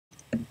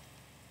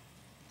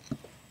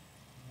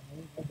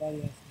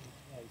Nobody asked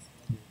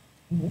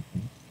me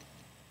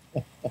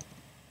twice.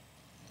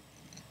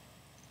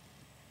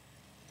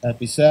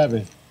 Happy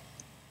Sabbath.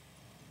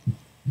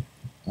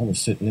 I was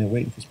sitting there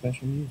waiting for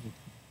special music.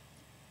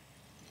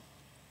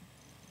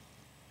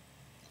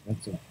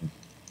 That's okay.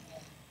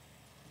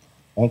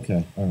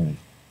 Okay, all right.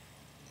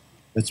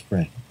 Let's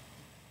pray.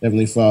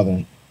 Heavenly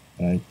Father,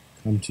 I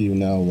come to you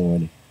now,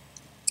 Lord,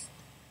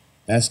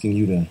 asking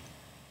you to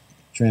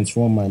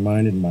transform my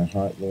mind and my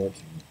heart, Lord,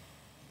 to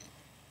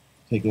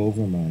take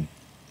over my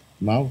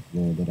mouth,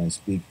 Lord, that I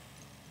speak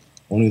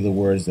only the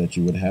words that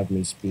you would have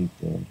me speak,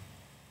 Lord.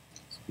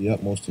 It's the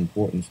utmost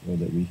importance, Lord,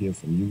 that we hear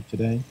from you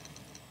today,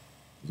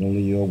 because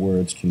only your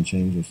words can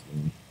change us,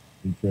 Lord.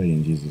 We pray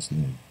in Jesus'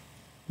 name.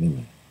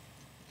 Amen.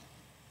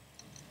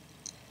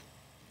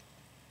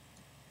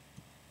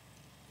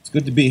 It's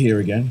good to be here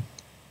again.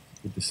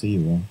 It's good to see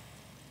you all.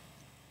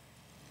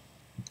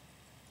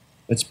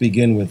 Let's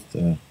begin with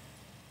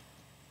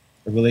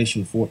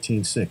Revelation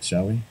 14:6,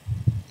 shall we?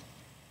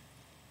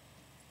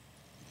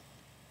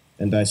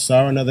 And I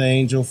saw another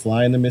angel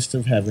fly in the midst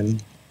of heaven,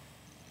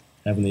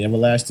 having the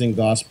everlasting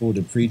gospel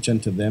to preach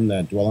unto them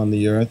that dwell on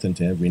the earth, and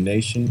to every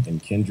nation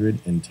and kindred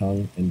and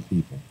tongue and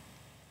people,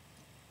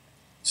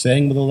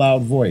 saying with a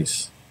loud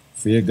voice,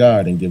 Fear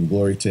God and give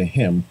glory to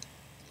him,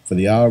 for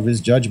the hour of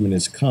his judgment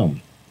is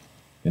come,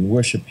 and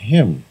worship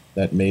him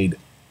that made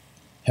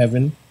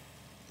heaven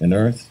and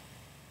earth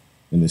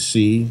and the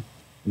sea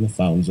and the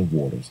fountains of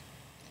waters.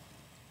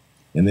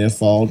 And there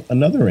followed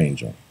another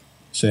angel,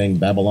 saying,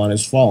 Babylon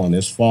is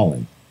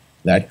fallen,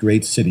 that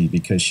great city,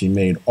 because she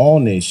made all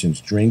nations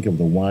drink of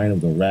the wine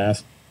of the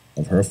wrath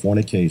of her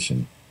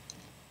fornication.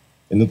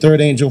 And the third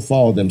angel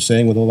followed them,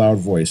 saying with a loud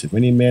voice, If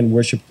any man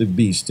worship the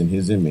beast in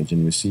his image,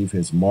 and receive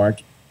his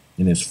mark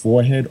in his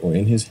forehead or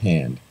in his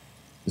hand,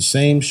 the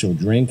same shall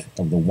drink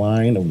of the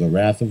wine of the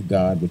wrath of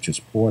God, which is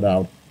poured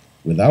out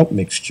without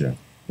mixture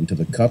into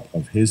the cup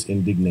of his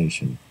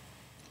indignation.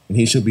 And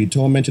he shall be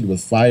tormented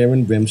with fire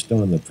and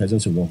brimstone in the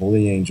presence of the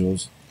holy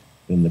angels,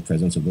 in the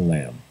presence of the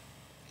Lamb.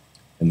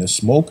 And the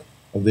smoke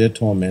of their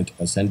torment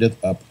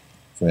ascendeth up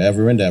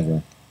forever and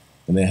ever,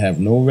 and they have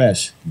no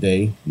rest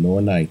day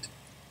nor night,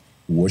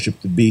 who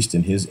worship the beast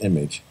in his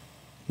image,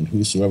 and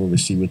whosoever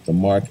receiveth the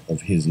mark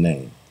of his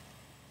name.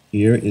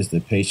 Here is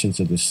the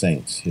patience of the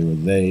saints. Here are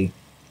they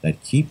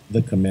that keep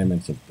the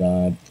commandments of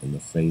God and the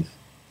faith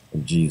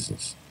of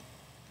Jesus.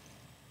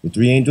 The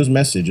three angels'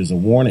 message is a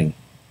warning,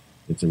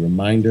 it's a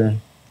reminder,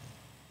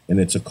 and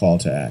it's a call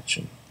to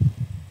action.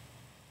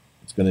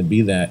 It's going to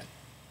be that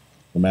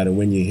no matter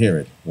when you hear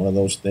it, one of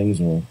those things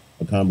or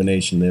a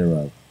combination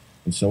thereof.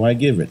 And so I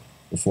give it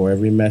before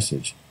every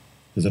message,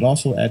 because it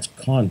also adds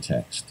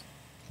context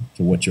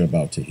to what you're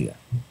about to hear.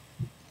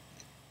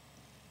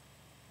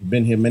 You've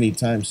been here many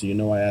times, so you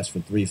know I ask for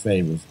three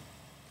favors.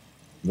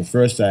 The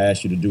first I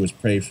ask you to do is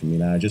pray for me.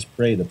 Now, I just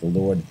pray that the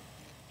Lord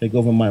take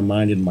over my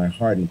mind and my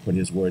heart and put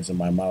his words in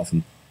my mouth.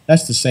 And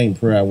that's the same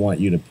prayer I want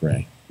you to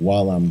pray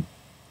while I'm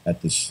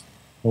at this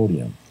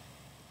podium.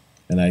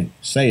 And I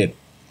say it,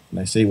 and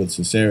I say with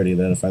sincerity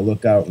that if I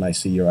look out and I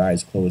see your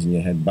eyes closed and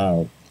your head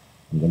bowed,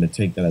 I'm going to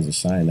take that as a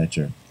sign that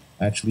you're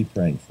actually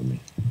praying for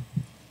me.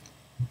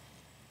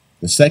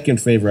 The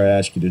second favor I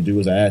ask you to do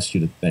is I ask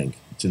you to think.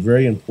 It's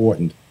very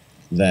important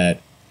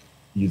that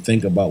you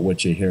think about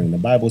what you're hearing. The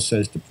Bible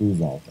says to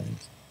prove all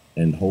things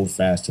and hold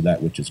fast to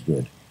that which is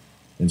good.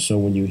 And so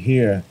when you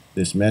hear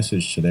this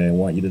message today, I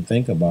want you to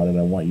think about it.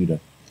 I want you to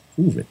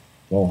prove it.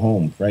 Go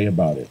home, pray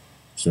about it,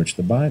 search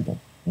the Bible.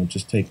 Don't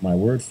just take my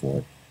word for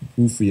it.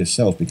 Prove for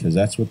yourself, because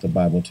that's what the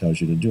Bible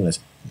tells you to do. And that's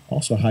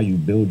also how you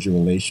build your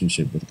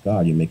relationship with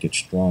God. You make it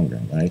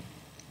stronger, right?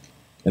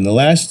 And the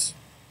last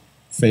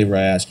favor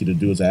I ask you to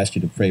do is I ask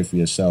you to pray for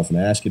yourself. And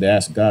I ask you to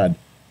ask God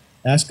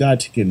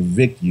to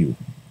convict you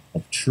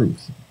of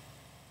truth.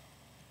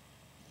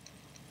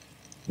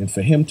 And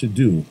for him to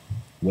do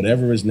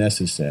whatever is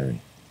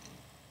necessary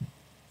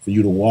for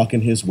you to walk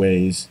in his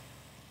ways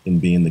and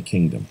be in the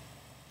kingdom.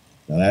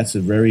 Now, that's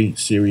a very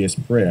serious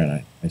prayer,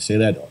 and I say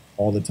that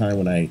all the time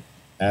when I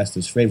ask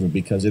this favor,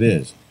 because it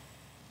is.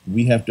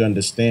 We have to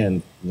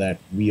understand that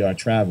we are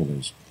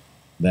travelers,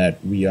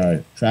 that we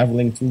are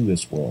traveling through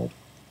this world,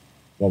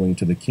 going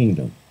to the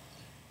kingdom.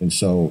 And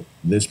so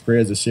this prayer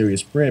is a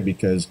serious prayer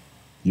because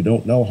you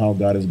don't know how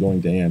God is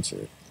going to answer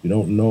it. You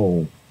don't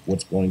know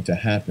what's going to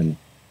happen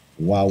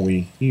while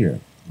we're here.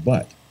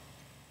 But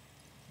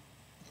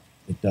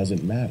it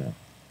doesn't matter,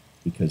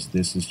 because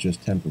this is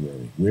just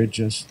temporary. We're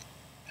just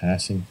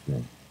passing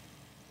through.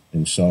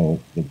 And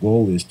so the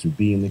goal is to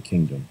be in the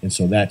kingdom. And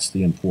so that's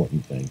the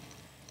important thing.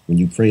 When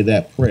you pray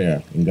that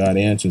prayer and God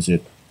answers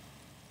it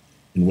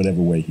in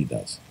whatever way he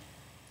does.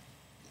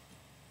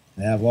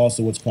 I have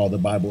also what's called the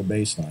Bible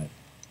baseline.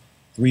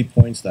 3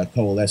 points that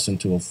coalesce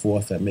into a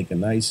fourth that make a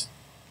nice,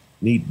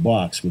 neat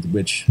box with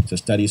which to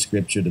study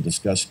Scripture, to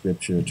discuss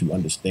Scripture, to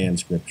understand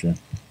Scripture.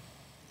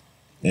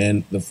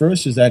 And the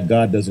first is that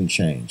God doesn't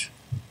change.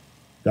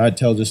 God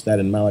tells us that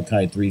in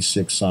Malachi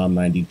 3:6, Psalm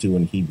 92,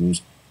 and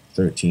Hebrews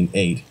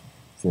 13:8,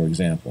 for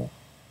example,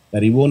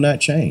 that he will not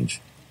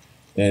change.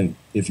 And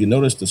if you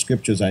notice the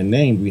scriptures I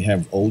named, we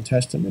have Old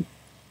Testament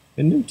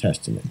and New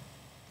Testament.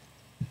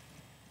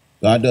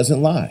 God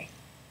doesn't lie.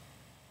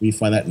 We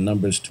find that in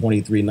Numbers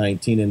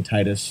 23:19 and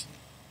Titus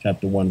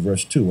chapter 1,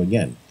 verse 2.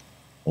 Again,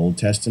 Old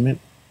Testament,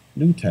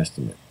 New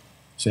Testament,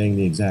 saying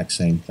the exact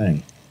same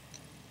thing.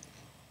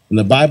 And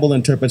the Bible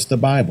interprets the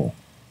Bible.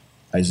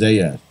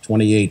 Isaiah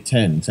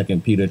 28:10,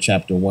 2 Peter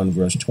chapter 1,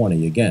 verse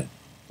 20. Again,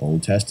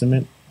 Old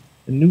Testament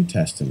and New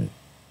Testament.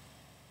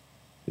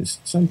 There's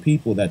some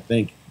people that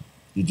think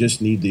you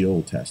just need the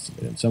Old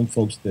Testament, and some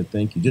folks that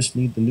think you just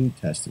need the New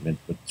Testament,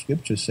 but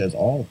Scripture says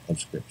all of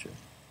Scripture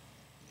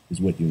is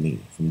what you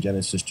need, from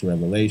Genesis to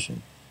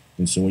Revelation.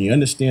 And so when you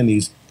understand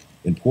these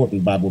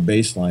important Bible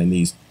baseline,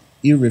 these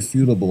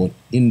irrefutable,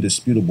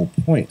 indisputable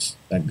points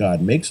that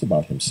God makes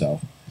about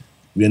himself,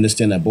 we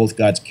understand that both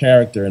God's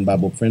character and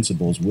Bible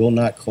principles will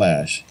not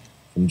clash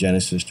from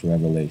Genesis to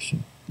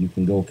Revelation. You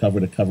can go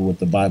cover to cover with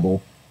the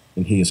Bible,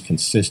 and he is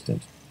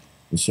consistent.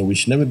 And so we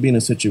should never be in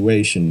a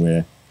situation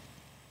where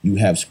you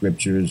have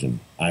scriptures and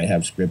I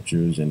have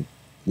scriptures and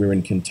we're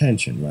in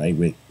contention,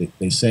 right?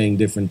 They're saying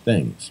different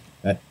things.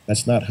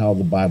 That's not how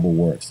the Bible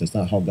works. That's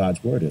not how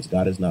God's word is.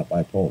 God is not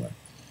bipolar.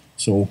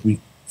 So if we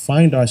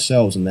find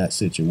ourselves in that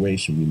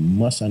situation, we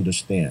must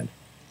understand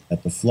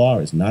that the flaw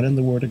is not in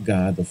the word of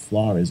God. The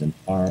flaw is in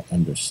our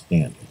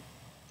understanding.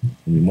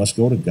 And we must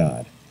go to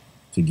God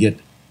to get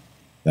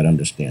that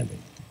understanding.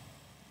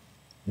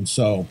 And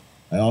so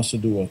I also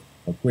do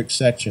a quick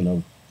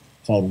section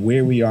called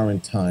Where We Are in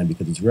Time,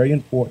 because it's very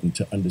important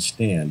to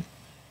understand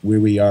where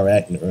we are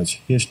at in Earth's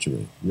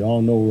history. We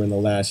all know we're in the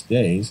last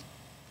days.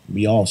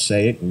 We all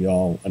say it, and we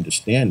all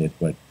understand it,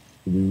 but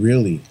we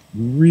really,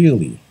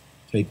 really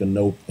take a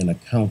note and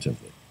account of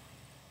it.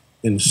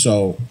 And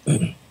so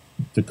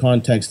to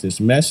context this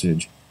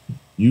message,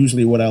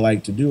 usually what I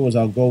like to do is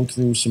I'll go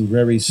through some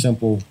very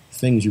simple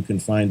things you can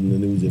find in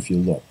the news if you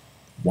look.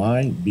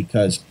 Why?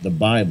 Because the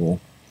Bible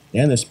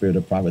and the spirit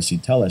of prophecy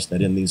tell us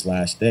that in these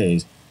last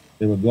days,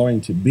 there were going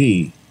to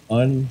be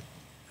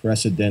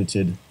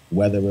unprecedented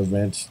weather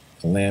events,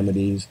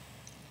 calamities,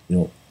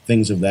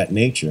 things of that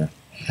nature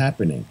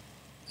happening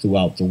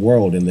throughout the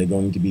world, and they're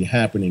going to be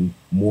happening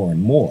more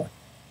and more.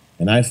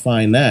 And I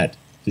find that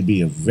to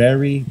be a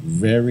very,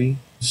 very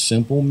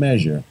simple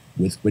measure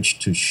with which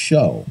to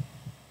show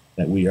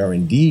that we are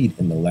indeed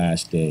in the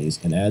last days.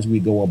 And as we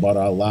go about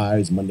our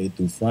lives Monday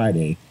through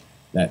Friday,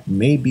 that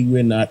maybe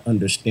we're not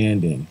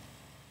understanding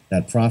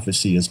that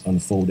prophecy is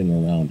unfolding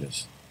around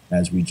us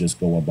as we just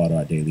go about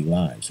our daily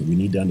lives. So we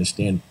need to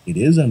understand it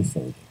is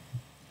unfolding.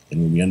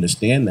 And when we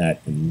understand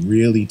that and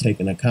really take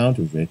an account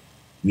of it,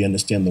 we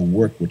understand the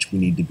work which we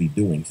need to be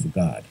doing for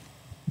God.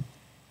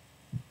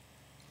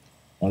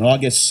 On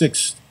August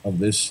 6th of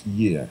this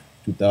year,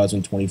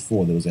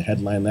 2024, there was a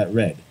headline that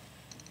read,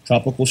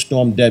 Tropical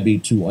Storm Debbie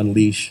to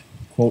unleash,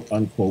 quote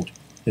unquote,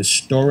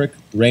 historic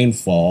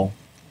rainfall,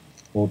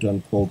 quote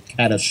unquote,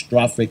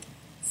 catastrophic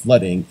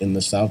flooding in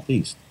the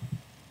Southeast.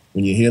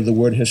 When you hear the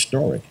word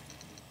historic,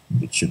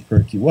 it should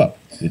perk you up.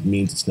 It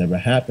means it's never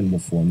happened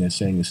before, and they're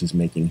saying this is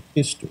making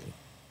history.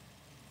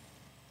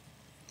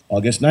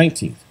 August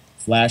 19th,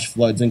 flash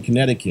floods in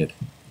Connecticut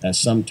as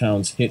some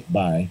towns hit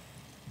by,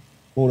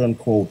 quote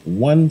unquote,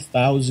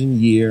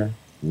 1,000-year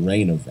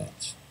rain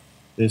events.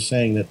 They're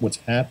saying that what's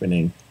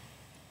happening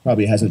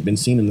probably hasn't been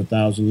seen in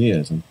 1,000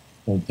 years. I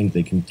don't think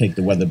they can take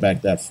the weather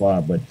back that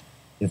far, but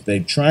if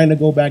they're trying to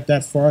go back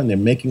that far and they're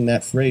making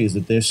that phrase,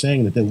 that they're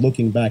saying that they're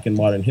looking back in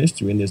modern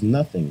history, and there's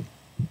nothing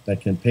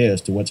that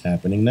compares to what's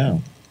happening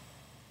now.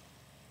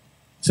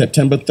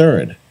 September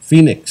 3rd,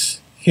 Phoenix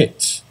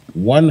hits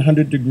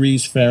 100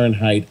 degrees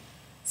Fahrenheit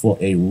for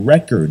a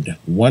record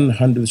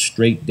 100th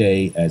straight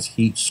day as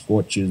heat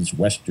scorches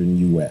western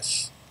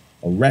U.S.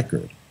 A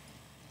record.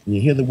 When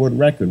you hear the word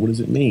record, what does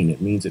it mean? It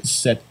means it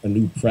set a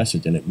new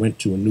precedent. It went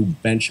to a new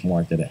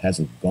benchmark that it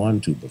hasn't gone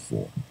to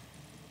before.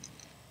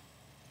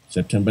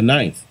 September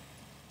 9th,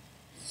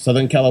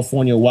 Southern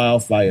California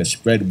wildfire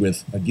spread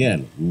with,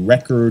 again,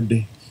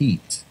 record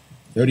heat.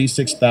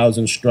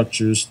 36,000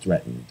 structures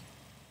threatened.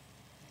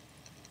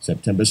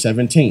 September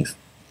 17th,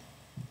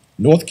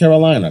 North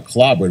Carolina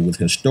clobbered with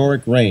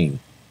historic rain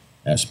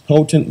as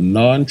potent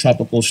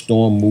non-tropical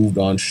storm moved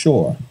on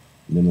shore.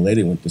 And then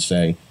later went to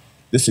say,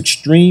 this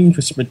extreme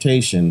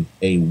precipitation,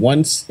 a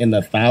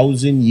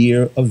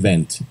once-in-a-thousand-year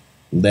event,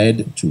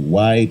 led to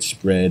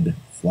widespread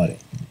flooding.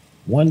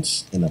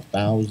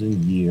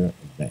 Once-in-a-thousand-year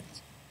event.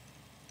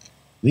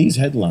 These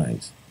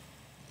headlines,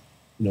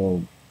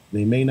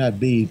 they may not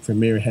be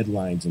premier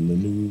headlines in the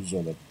news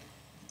or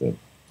the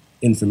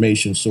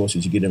information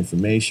sources you get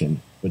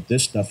information, but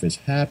this stuff is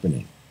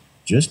happening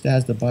just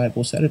as the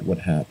Bible said it would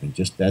happen,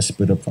 just as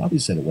Spirit of Prophecy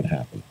said it would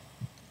happen.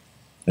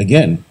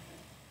 Again,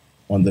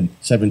 on the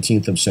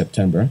 17th of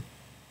September,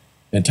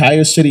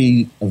 entire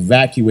city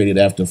evacuated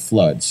after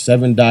floods.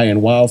 7 die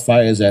in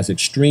wildfires as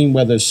extreme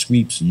weather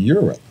sweeps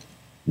Europe.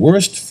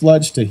 Worst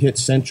floods to hit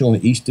Central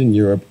and Eastern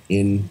Europe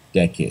in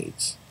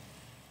decades.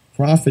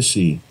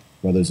 Prophecy,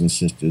 brothers and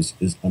sisters,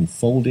 is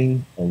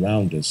unfolding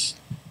around us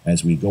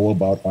as we go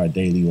about our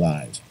daily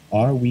lives.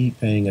 are we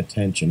paying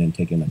attention and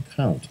taking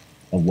account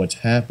of what's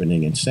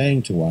happening and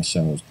saying to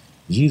ourselves,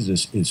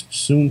 Jesus is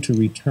soon to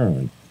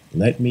return.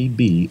 Let me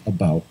be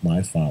about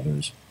my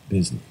Father's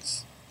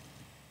business.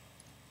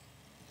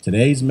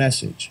 Today's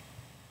message,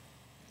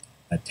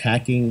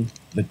 attacking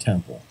the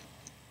temple.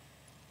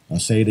 I'll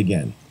say it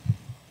again,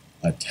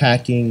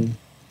 attacking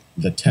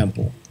the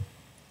temple.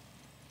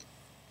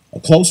 A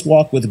close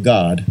walk with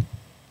God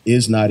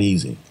is not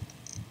easy.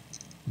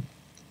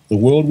 The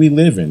world we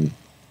live in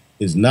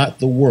is not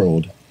the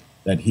world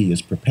that He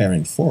is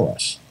preparing for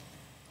us.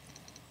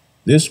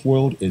 This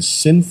world is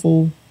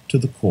sinful to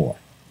the core.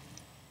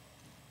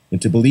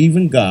 And to believe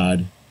in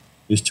God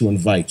is to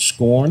invite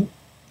scorn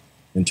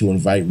and to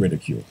invite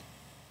ridicule.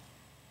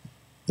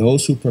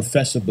 Those who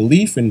profess a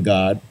belief in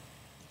God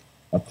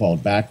are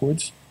called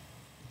backwards,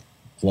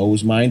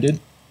 closed-minded,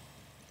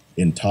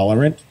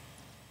 intolerant,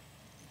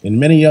 and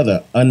many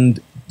other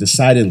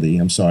decidedly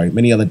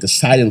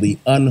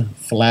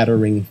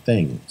unflattering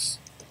things.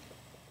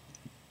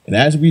 And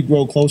as we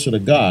grow closer to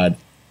God,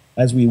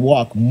 as we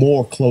walk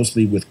more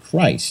closely with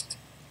Christ,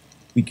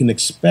 we can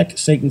expect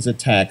Satan's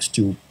attacks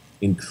to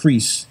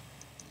increase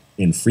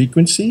in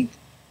frequency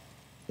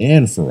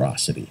and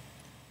ferocity.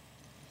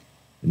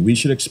 And we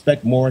should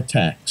expect more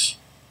attacks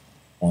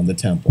on the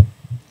temple.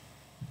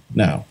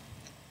 Now,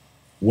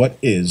 what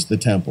is the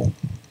temple?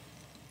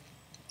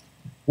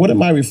 What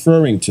am I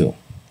referring to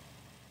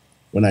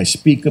when I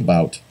speak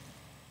about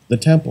the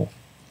temple?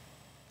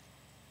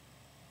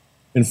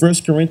 In 1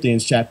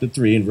 Corinthians chapter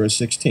 3 and verse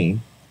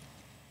 16,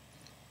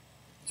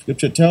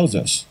 Scripture tells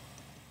us,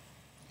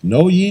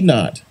 "Know ye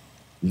not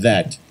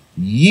that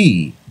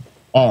ye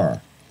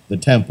are the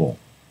temple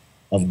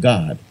of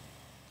God,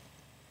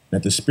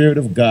 that the Spirit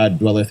of God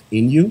dwelleth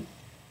in you?"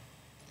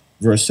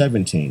 Verse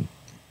 17,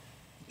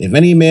 "If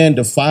any man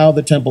defile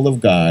the temple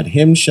of God,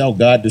 him shall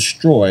God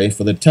destroy,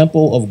 for the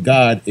temple of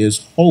God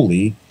is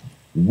holy.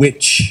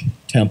 Which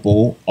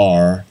temple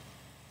are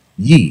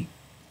ye?"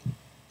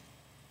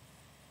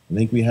 I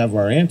think we have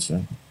our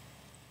answer,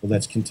 but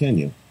let's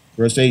continue.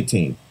 Verse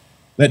 18,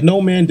 "Let no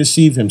man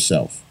deceive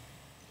himself.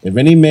 If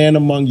any man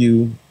among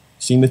you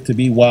seemeth to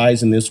be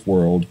wise in this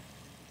world,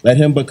 let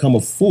him become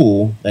a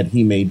fool that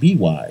he may be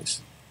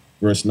wise."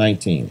 Verse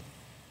 19,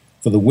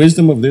 "For the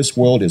wisdom of this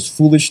world is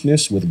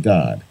foolishness with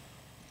God.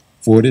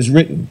 For it is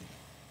written,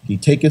 He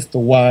taketh the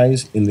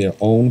wise in their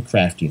own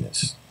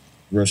craftiness."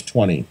 Verse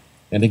 20,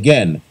 "And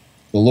again,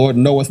 the Lord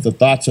knoweth the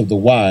thoughts of the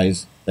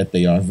wise, that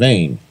they are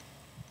vain."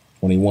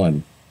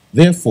 21,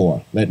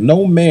 "Therefore, let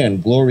no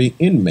man glory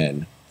in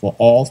men, for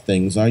all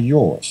things are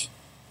yours."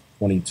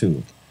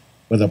 22,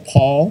 "Whether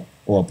Paul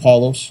or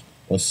Apollos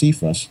or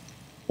Cephas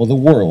or the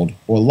world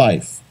or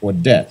life or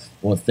death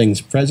or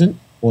things present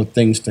or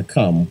things to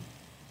come,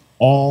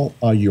 all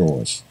are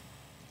yours."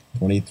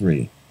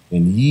 23,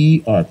 "And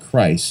ye are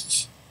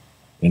Christ's,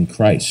 and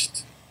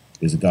Christ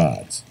is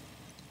God's."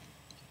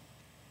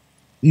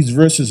 These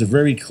verses are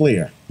very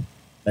clear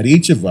that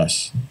each of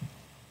us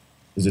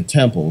is a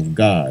temple of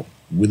God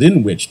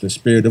within which the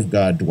Spirit of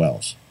God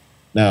dwells.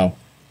 Now,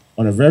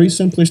 on a very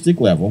simplistic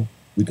level,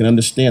 we can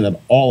understand that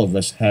all of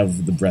us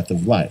have the breath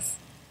of life.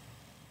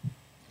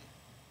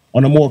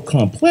 On a more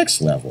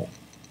complex level,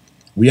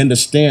 we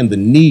understand the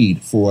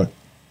need for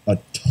a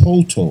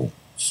total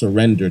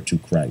surrender to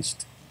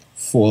Christ,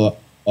 for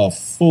a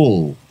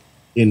full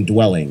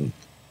indwelling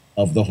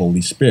of the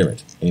Holy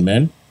Spirit.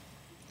 Amen?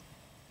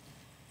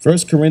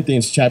 1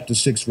 Corinthians chapter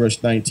 6,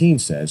 verse 19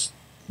 says,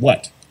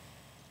 "What?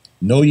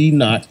 Know ye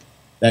not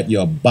that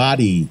your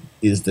body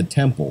is the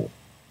temple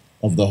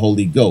of the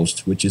Holy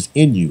Ghost, which is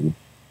in you,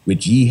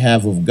 which ye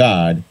have of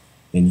God,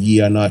 and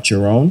ye are not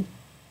your own?"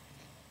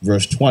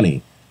 Verse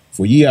 20,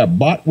 "For ye are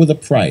bought with a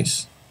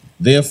price.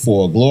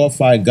 Therefore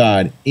glorify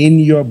God in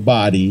your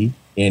body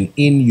and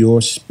in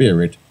your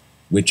spirit,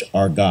 which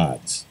are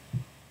God's."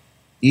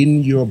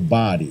 In your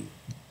body,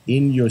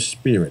 in your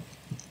spirit.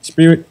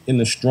 Spirit in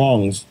the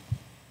Strong's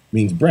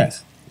means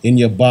breath. In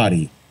your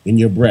body, in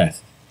your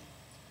breath.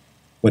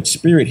 But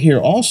spirit here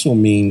also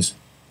means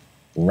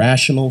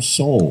rational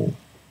soul.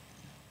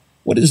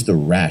 What is the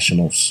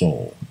rational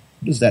soul?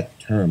 What does that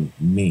term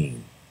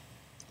mean?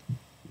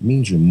 It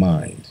means your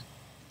mind.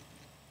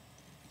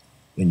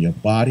 In your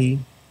body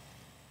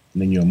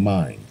and in your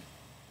mind.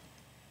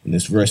 And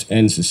this verse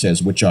ends, it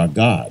says, which are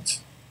God's.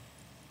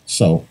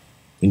 So,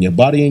 in your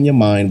body and your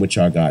mind, which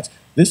are God's.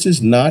 This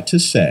is not to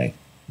say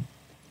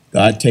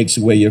God takes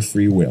away your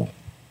free will.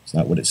 It's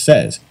not what it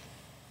says.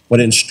 But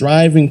in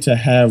striving to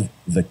have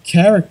the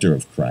character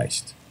of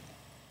Christ,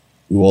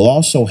 we will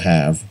also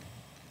have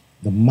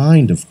the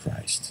mind of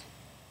Christ.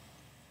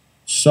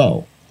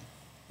 So,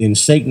 in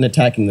Satan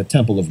attacking the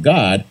temple of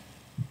God,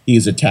 he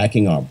is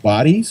attacking our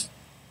bodies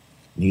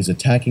and he's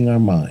attacking our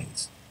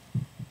minds.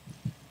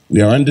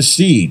 We are under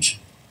siege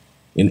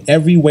in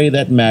every way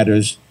that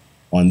matters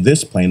on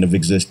this plane of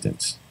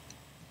existence.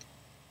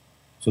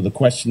 So the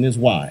question is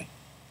why?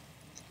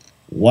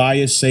 Why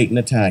is Satan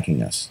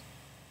attacking us?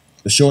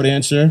 The short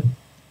answer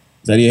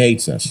is that he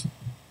hates us.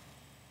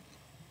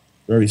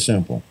 Very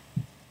simple.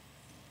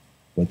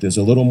 But there's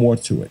a little more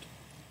to it.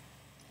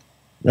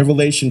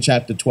 Revelation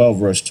chapter 12,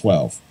 verse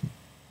 12.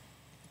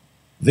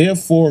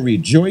 Therefore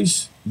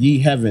rejoice, ye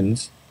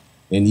heavens,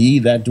 and ye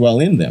that dwell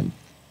in them.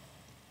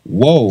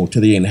 Woe to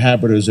the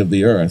inhabitants of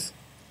the earth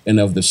and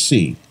of the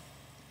sea,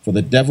 for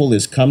the devil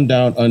is come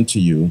down unto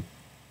you,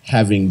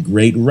 having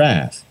great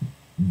wrath,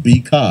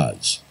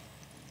 because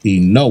he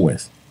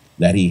knoweth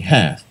that he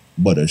hath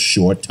but a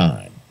short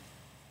time.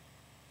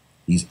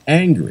 He's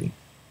angry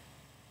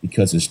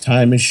because his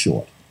time is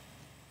short.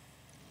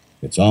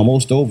 It's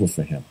almost over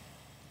for him.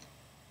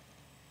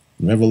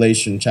 In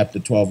Revelation chapter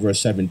 12, verse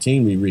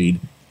 17, we read,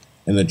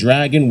 and the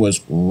dragon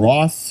was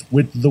wroth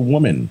with the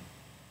woman,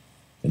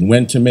 and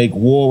went to make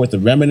war with the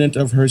remnant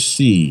of her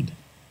seed,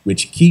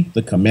 which keep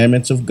the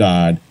commandments of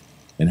God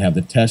and have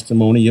the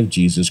testimony of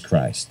Jesus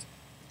Christ.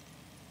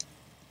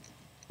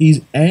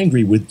 He's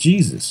angry with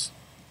Jesus.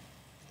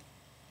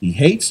 He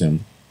hates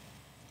him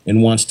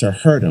and wants to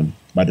hurt him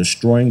by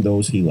destroying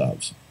those he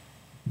loves.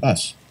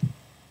 Us.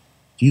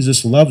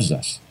 Jesus loves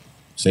us.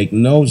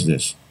 Satan knows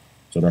this.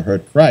 So to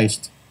hurt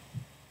Christ,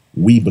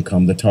 we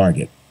become the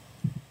target.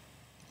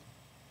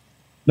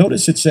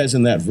 Notice it says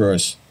in that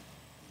verse,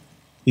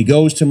 he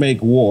goes to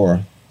make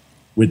war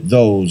with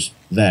those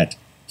that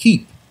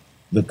keep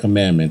the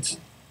commandments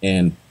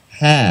and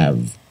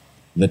have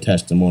the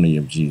testimony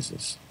of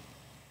Jesus.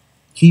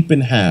 Keep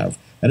and have.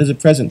 That is a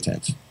present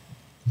tense.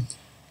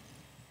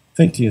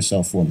 Think to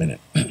yourself for a minute.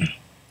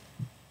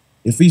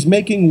 If he's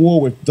making war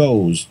with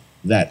those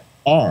that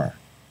are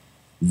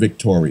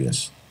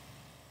victorious,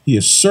 he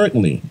is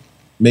certainly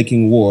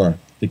making war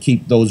to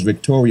keep those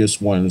victorious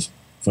ones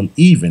from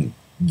even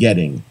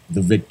getting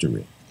the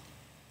victory.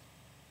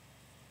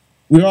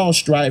 We're all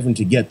striving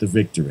to get the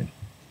victory.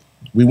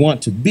 We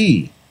want to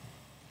be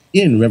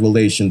in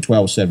Revelation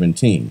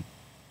 12:17,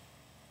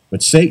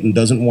 but Satan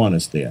doesn't want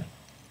us there.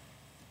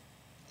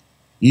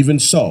 Even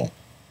so,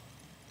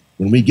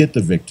 when we get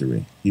the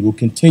victory, he will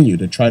continue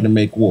to try to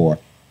make war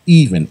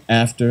even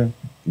after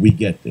we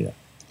get there.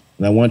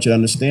 And I want you to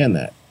understand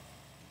that.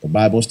 The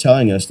Bible's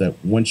telling us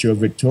that once you're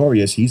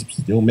victorious, he's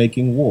still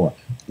making war.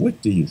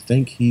 What do you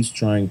think he's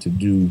trying to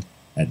do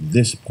at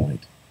this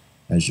point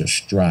as you're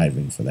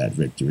striving for that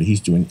victory? He's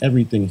doing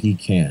everything he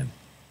can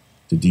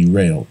to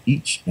derail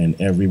each and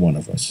every one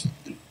of us.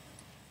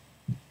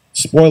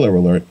 Spoiler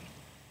alert,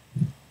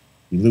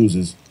 he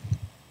loses.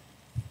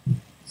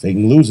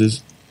 Satan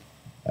loses.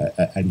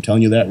 I'm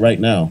telling you that right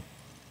now.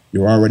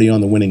 You're already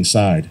on the winning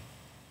side.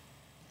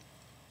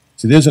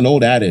 See, there's an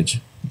old adage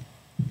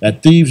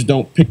that thieves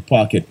don't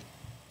pickpocket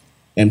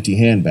empty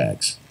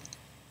handbags.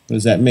 What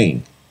does that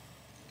mean?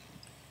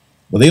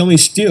 Well, they only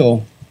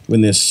steal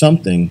when there's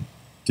something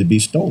to be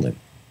stolen.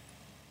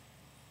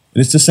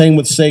 And it's the same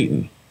with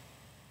Satan.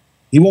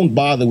 He won't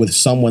bother with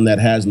someone that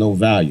has no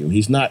value.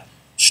 He's not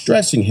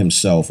stressing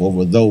himself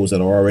over those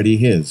that are already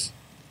his.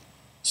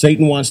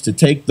 Satan wants to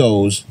take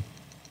those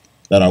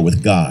that are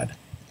with God.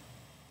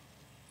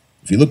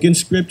 If you look in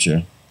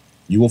Scripture,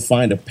 you will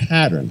find a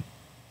pattern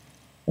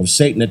of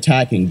Satan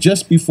attacking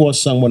just before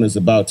someone is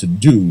about to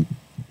do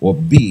or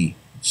be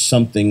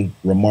something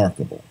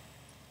remarkable.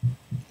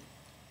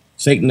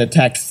 Satan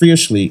attacked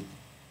fiercely,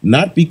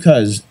 not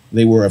because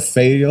they were a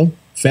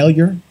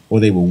failure or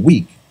they were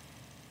weak,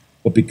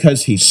 but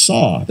because he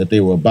saw that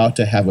they were about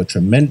to have a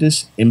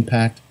tremendous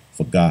impact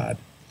for God.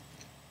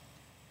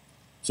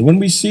 So when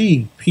we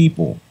see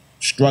people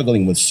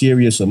struggling with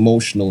serious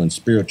emotional and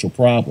spiritual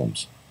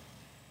problems,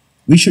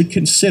 we should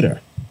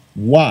consider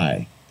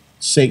why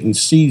Satan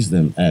sees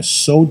them as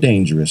so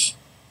dangerous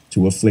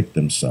to afflict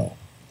them so.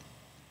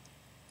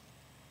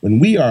 When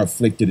we are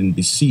afflicted and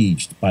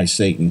besieged by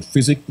Satan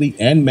physically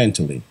and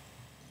mentally,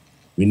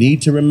 we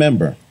need to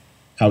remember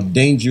how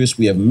dangerous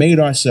we have made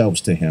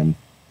ourselves to him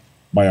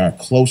by our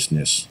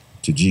closeness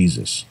to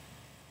Jesus.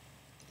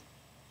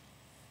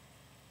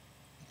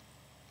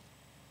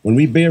 When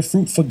we bear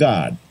fruit for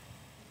God,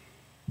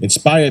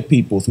 inspire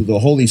people through the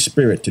Holy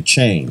Spirit to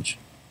change,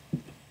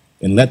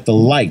 and let the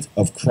light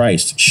of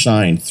Christ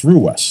shine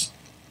through us,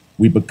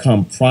 we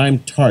become prime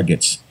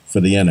targets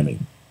for the enemy.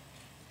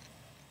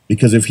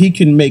 Because if he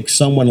can make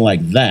someone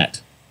like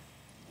that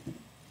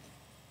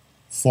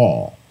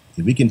fall,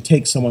 if we can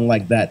take someone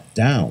like that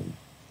down,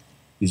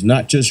 he's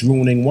not just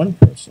ruining one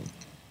person.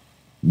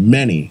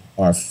 Many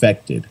are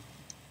affected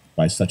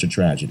by such a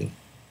tragedy.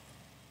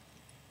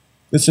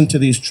 Listen to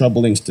these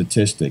troubling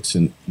statistics,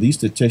 and these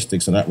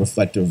statistics are not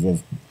reflective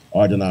of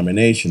our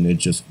denomination. They're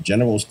just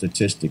general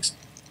statistics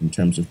in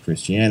terms of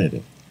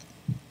Christianity.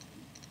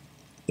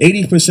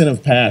 80%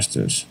 of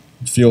pastors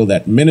feel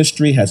that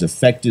ministry has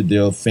affected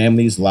their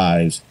families'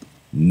 lives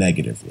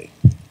negatively.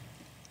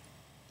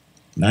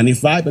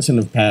 95%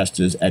 of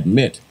pastors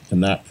admit to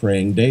not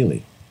praying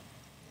daily.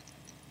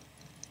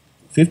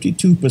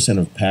 52%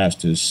 of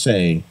pastors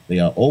say they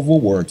are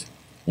overworked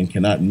and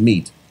cannot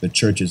meet the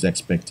church's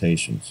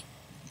expectations.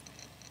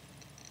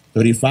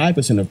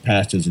 35% of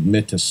pastors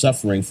admit to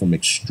suffering from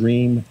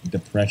extreme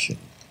depression.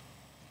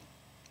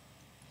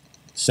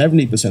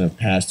 70% of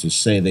pastors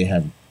say they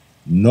have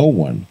no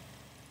one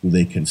who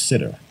they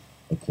consider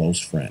a close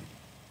friend.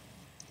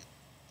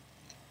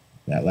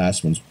 That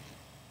last one's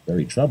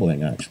Very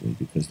troubling, actually,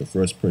 because the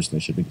first person they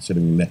should be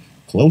considering their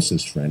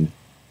closest friend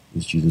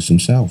is Jesus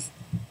himself.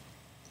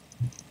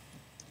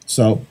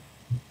 So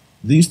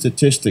these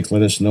statistics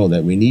let us know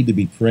that we need to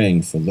be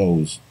praying for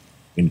those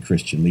in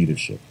Christian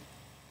leadership.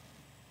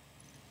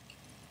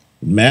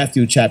 In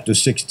Matthew chapter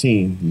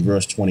 16,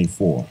 verse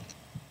 24,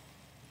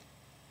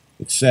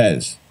 it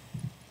says,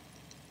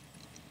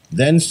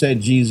 "Then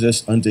said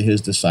Jesus unto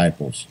his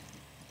disciples,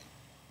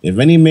 If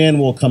any man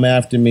will come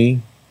after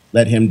me,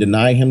 let him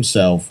deny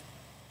himself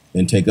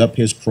and take up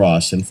his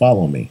cross and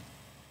follow me."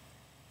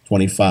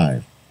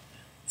 25,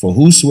 "For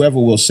whosoever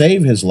will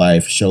save his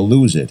life shall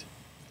lose it,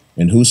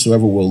 and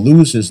whosoever will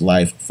lose his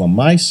life for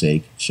my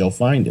sake shall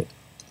find it."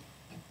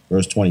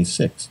 Verse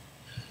 26,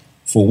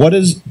 "For what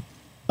is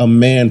a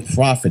man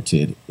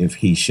profited if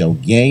he shall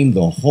gain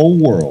the whole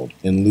world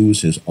and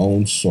lose his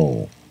own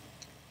soul?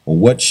 Or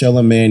what shall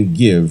a man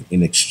give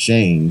in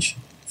exchange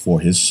for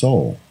his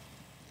soul?"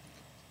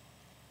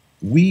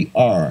 We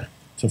are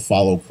to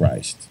follow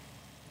Christ,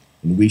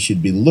 and we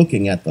should be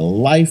looking at the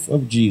life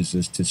of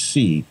Jesus to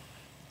see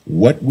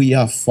what we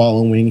are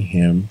following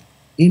him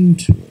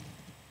into.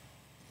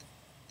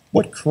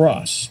 What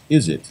cross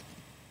is it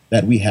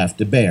that we have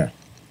to bear?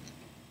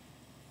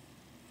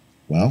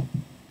 Well,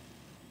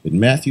 in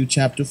Matthew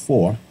chapter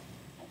 4,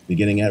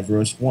 beginning at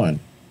verse 1,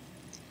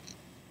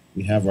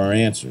 we have our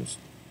answers.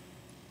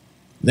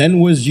 "Then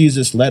was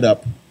Jesus led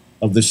up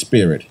of the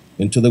Spirit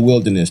into the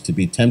wilderness to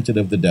be tempted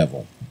of the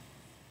devil."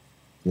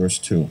 Verse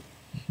 2,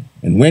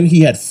 "And when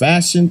he had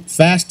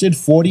fasted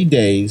 40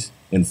 days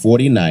and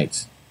 40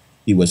 nights,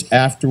 he was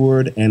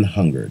afterward and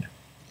hungered."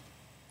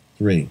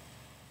 3,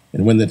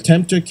 "And when the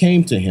tempter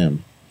came to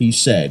him, he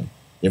said,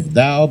 If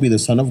thou be the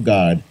Son of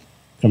God,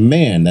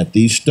 command that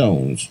these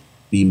stones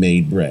be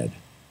made bread."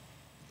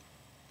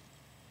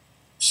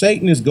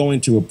 Satan is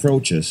going to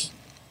approach us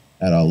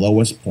at our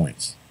lowest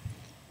points.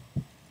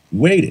 He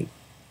waited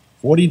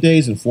 40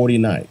 days and 40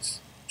 nights,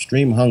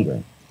 extreme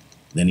hunger,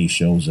 then he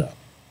shows up.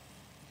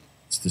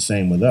 It's the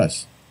same with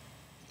us.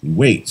 He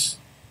waits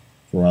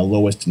for our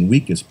lowest and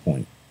weakest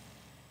point,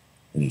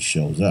 and he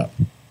shows up.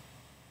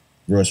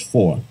 Verse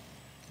 4,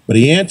 "But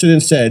he answered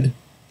and said,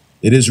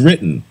 It is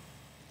written,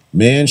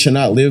 Man shall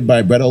not live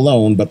by bread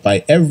alone, but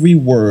by every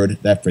word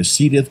that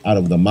proceedeth out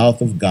of the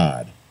mouth of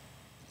God."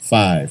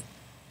 5,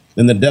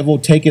 "Then the devil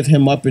taketh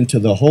him up into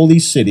the holy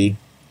city,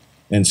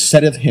 and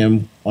setteth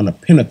him on a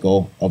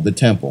pinnacle of the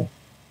temple."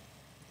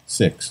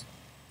 6,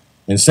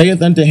 "And saith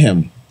unto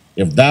him,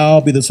 If thou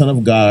be the Son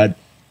of God,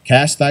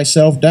 cast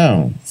thyself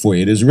down, for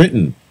it is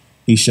written,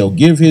 He shall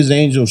give his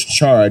angels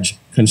charge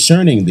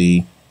concerning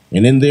thee,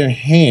 and in their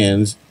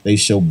hands they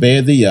shall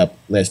bear thee up,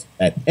 lest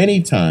at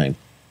any time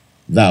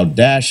thou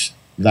dash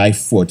thy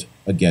foot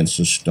against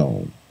a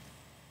stone."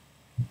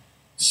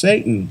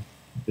 Satan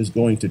is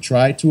going to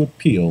try to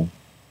appeal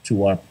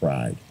to our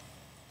pride.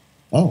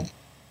 "Oh,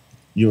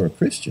 you're a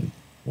Christian.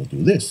 We'll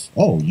do this.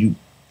 Oh, you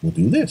will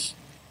do this."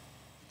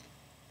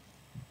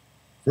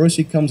 First,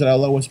 he comes at our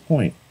lowest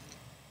point.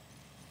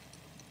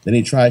 Then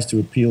he tries to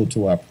appeal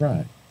to our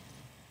pride.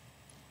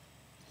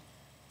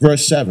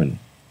 Verse 7,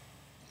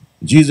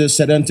 "Jesus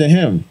said unto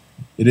him,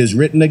 It is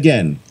written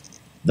again,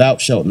 Thou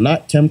shalt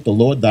not tempt the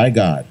Lord thy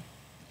God."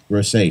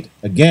 Verse 8,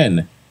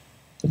 "Again,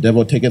 the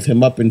devil taketh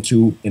him up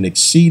into an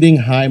exceeding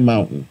high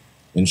mountain,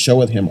 and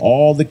showeth him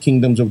all the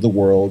kingdoms of the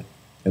world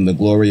and the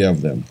glory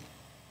of them."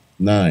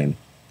 9,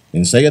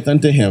 "And saith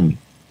unto him,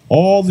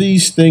 All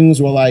these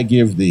things will I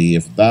give thee,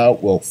 if thou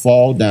wilt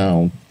fall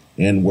down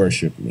and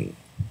worship me."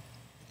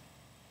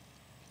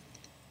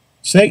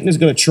 Satan is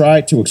going to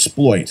try to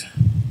exploit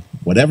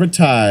whatever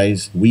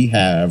ties we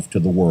have to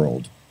the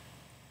world,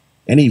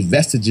 any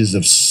vestiges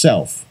of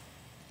self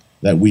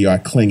that we are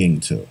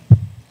clinging to.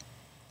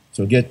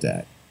 So get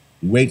that.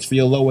 He waits for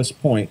your lowest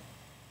point.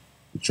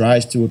 He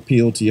tries to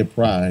appeal to your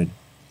pride.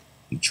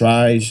 He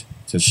tries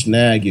to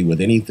snag you with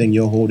anything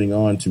you're holding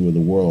on to in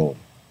the world,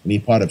 any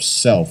part of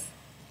self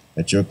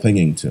that you're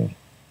clinging to.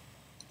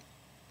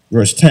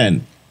 Verse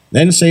 10,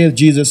 "Then saith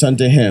Jesus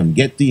unto him,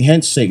 Get thee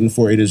hence, Satan,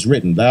 for it is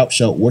written, Thou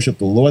shalt worship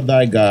the Lord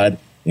thy God,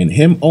 and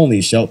him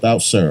only shalt thou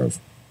serve."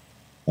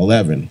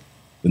 11,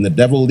 "Then the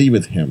devil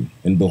leaveth him,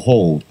 and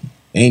behold,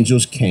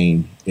 angels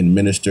came and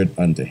ministered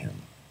unto him."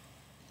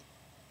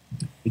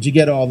 Did you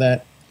get all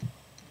that?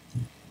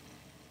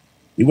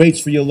 He waits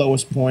for your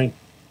lowest point,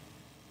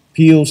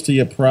 appeals to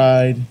your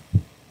pride,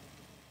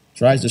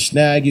 tries to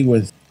snag you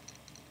with,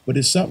 but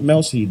there's something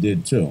else he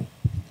did too.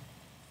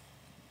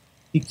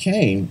 He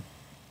came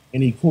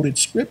and he quoted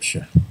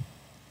scripture.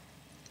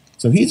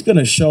 So he's going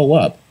to show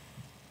up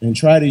and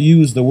try to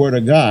use the word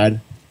of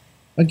God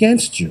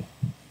against you.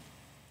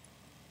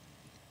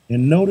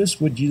 And notice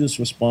what Jesus'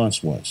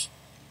 response was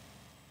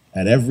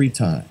at every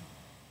time.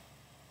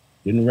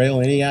 Didn't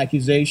rail any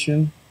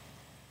accusation.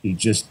 He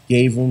just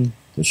gave him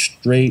the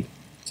straight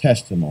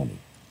testimony.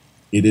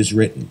 It is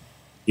written.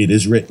 It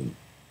is written.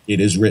 It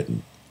is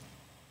written.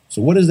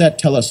 So what does that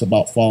tell us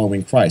about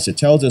following Christ? It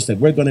tells us that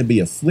we're going to be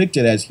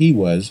afflicted as he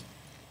was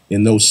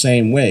in those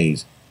same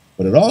ways.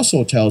 But it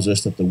also tells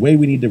us that the way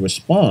we need to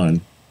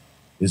respond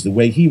is the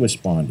way he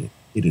responded.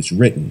 It is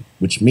written,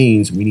 which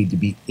means we need to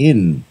be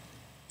in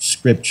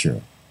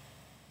Scripture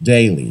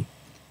daily.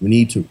 We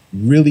need to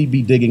really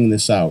be digging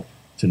this out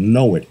to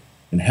know it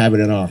and have it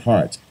in our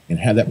hearts and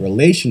have that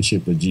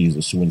relationship with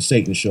Jesus. So when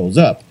Satan shows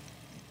up,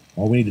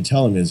 all we need to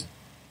tell him is,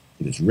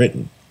 it is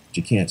written. But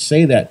you can't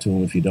say that to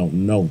him if you don't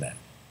know that.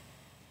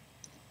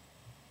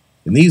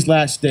 In these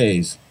last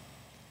days,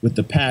 with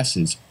the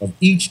passage of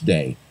each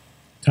day,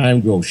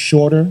 time grows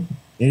shorter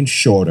and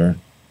shorter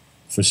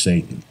for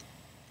Satan.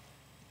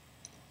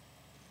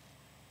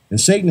 And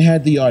Satan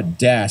had the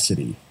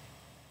audacity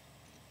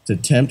to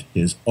tempt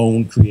his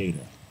own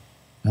creator.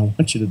 I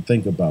want you to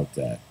think about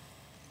that.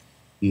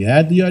 He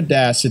had the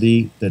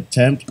audacity to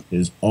tempt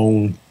his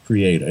own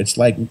creator. It's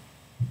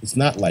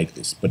not like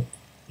this, but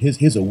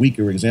here's a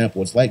weaker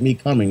example. It's like me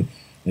coming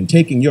and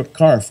taking your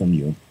car from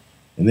you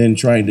and then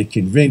trying to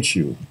convince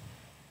you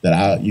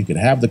that you could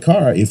have the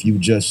car if you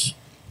just,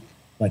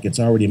 like, it's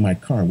already my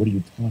car. What are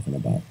you talking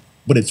about?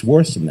 But it's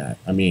worse than that.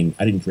 I mean,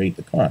 I didn't create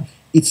the car.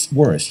 It's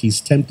worse.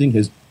 He's tempting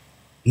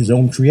his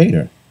own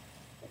creator.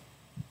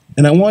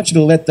 And I want you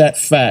to let that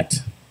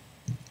fact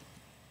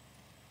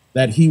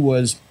that he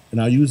was,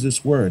 and I'll use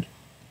this word,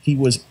 he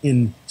was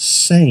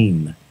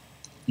insane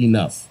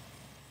enough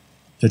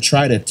to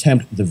try to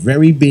tempt the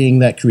very being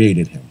that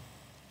created him.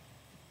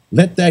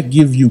 Let that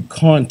give you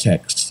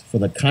context for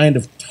the kind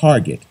of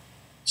target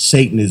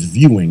Satan is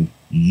viewing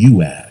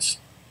you as.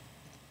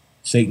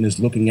 Satan is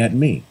looking at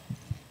me.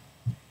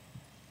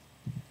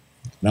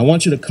 And I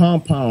want you to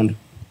compound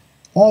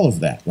all of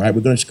that, right?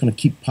 We're just going to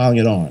keep piling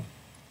it on.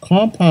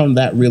 Compound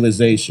that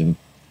realization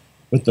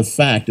with the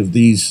fact of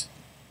these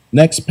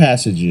next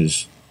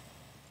passages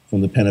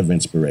from the Pen of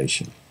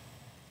Inspiration.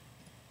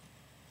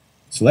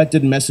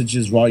 Selected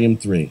Messages, Volume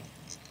 3,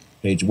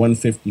 page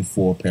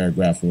 154,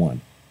 paragraph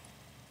 1.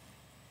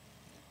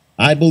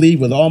 I believe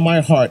with all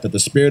my heart that the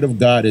Spirit of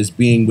God is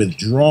being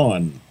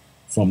withdrawn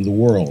from the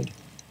world,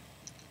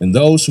 and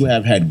those who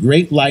have had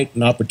great light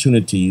and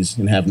opportunities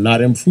and have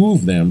not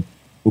improved them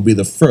will be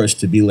the first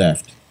to be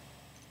left.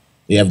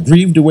 They have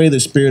grieved away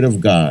the Spirit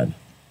of God.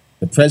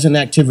 The present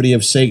activity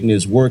of Satan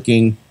is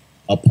working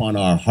upon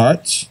our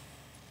hearts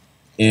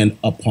and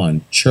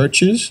upon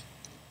churches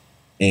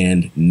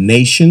and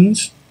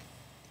nations,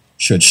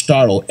 should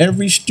startle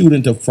every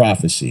student of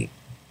prophecy.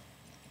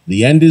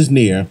 The end is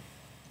near.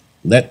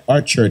 Let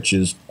our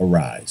churches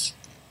arise.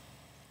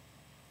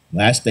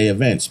 Last Day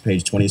Events,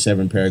 page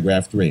 27,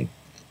 paragraph 3.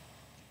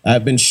 I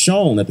have been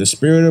shown that the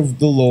Spirit of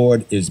the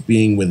Lord is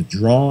being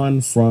withdrawn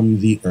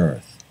from the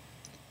earth.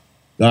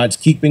 God's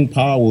keeping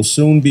power will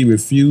soon be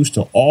refused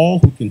to all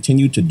who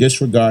continue to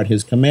disregard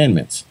his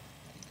commandments.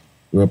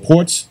 The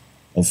reports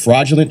of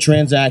fraudulent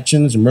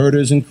transactions,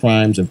 murders, and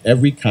crimes of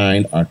every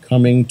kind are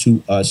coming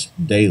to us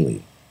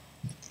daily.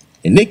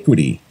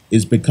 Iniquity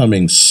is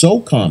becoming so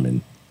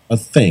common a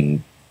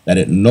thing that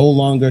it no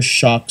longer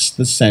shocks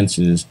the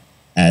senses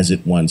as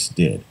it once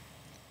did.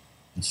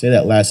 I'll say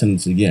that last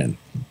sentence again.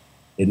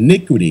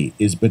 Iniquity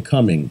is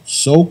becoming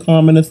so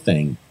common a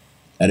thing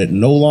that it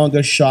no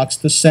longer shocks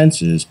the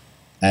senses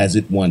as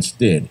it once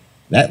did.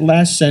 That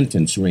last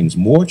sentence rings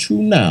more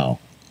true now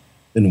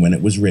than when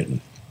it was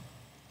written.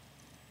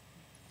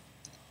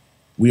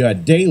 We are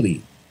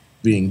daily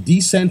being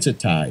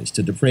desensitized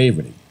to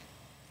depravity,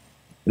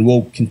 and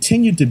will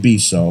continue to be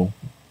so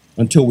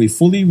until we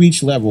fully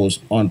reach levels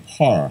on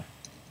par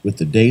with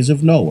the days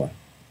of Noah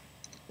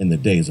and the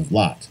days of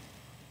Lot.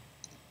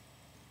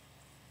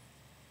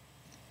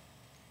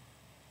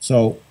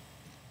 So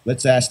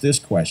let's ask this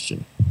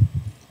question.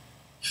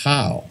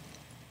 How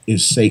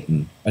is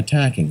Satan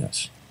attacking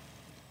us?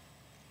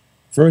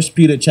 1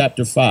 Peter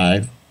chapter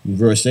 5,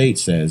 verse 8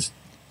 says,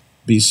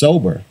 be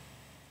sober,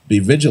 be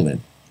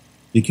vigilant,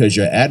 because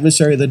your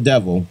adversary the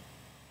devil,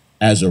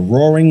 as a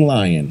roaring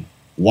lion,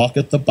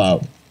 walketh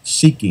about,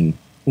 seeking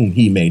whom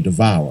he may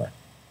devour.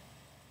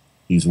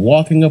 He's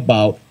walking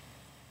about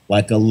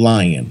like a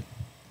lion,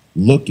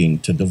 looking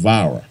to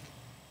devour.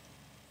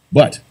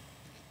 But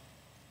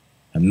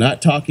I'm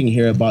not talking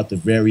here about the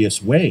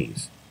various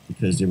ways,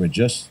 because there are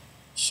just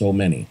so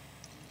many.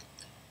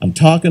 I'm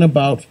talking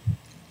about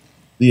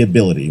the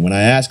ability. When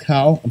I ask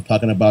how, I'm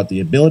talking about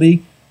the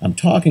ability. I'm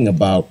talking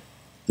about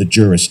the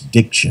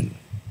jurisdiction.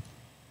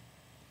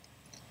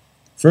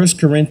 1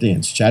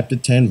 Corinthians chapter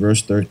 10,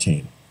 verse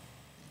 13.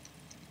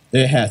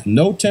 There hath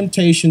no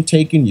temptation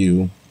taken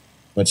you,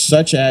 but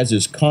such as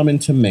is common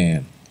to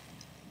man.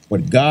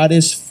 But God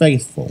is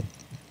faithful,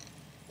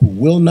 who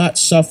will not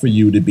suffer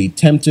you to be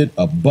tempted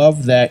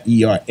above that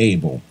ye are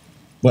able,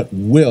 but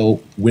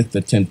will with the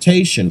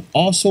temptation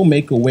also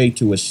make a way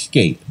to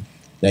escape,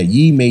 that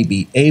ye may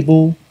be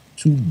able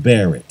to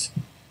bear it.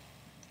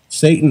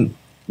 Satan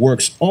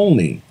works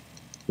only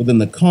within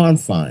the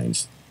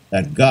confines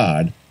that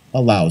God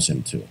allows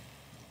him to.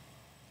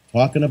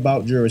 Talking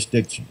about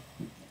jurisdiction,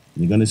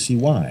 you're going to see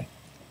why.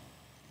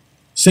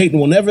 Satan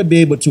will never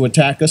be able to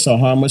attack us or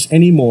harm us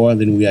any more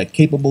than we are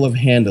capable of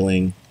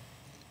handling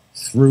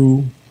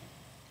through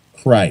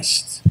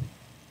Christ.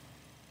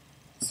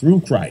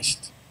 Through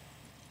Christ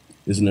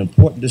is an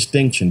important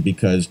distinction,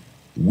 because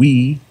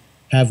We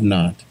have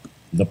not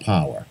the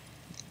power.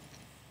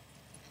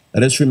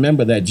 Let us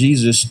remember that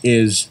Jesus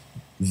is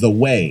the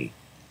way,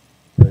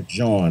 per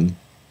John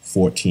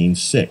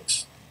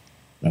 14:6.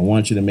 I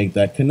want you to make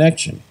that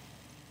connection.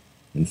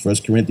 In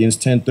 1 Corinthians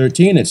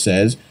 10:13, it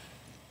says,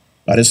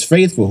 God is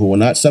faithful, who will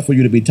not suffer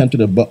you to be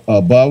tempted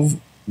above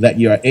that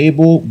you are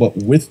able, but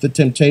with the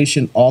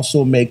temptation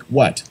also make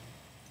what?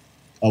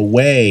 A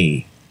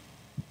way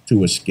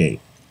to escape.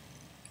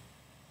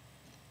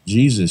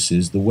 Jesus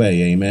is the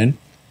way, amen?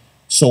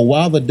 So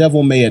while the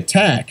devil may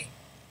attack,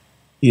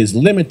 he is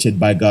limited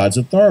by God's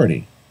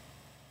authority.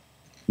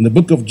 In the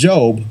book of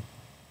Job,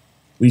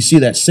 we see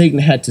that Satan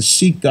had to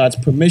seek God's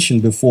permission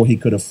before he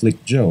could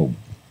afflict Job.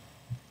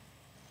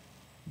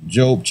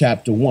 Job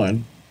chapter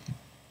 1,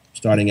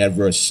 starting at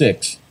verse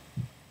 6.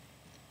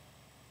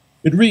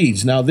 It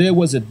reads, Now there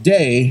was a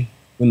day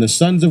when the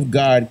sons of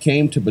God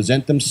came to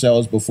present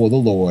themselves before the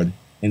Lord,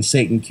 and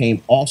Satan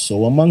came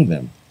also among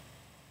them.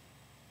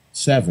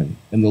 7.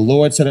 And the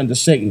Lord said unto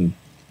Satan,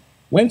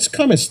 Whence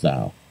comest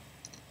thou?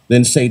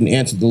 Then Satan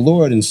answered the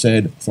Lord and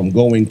said, From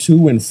going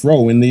to and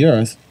fro in the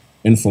earth,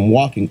 and from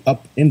walking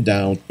up and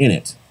down in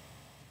it.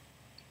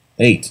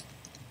 8.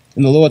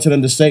 And the Lord said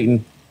unto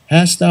Satan,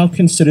 Hast thou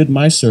considered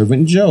my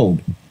servant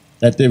Job,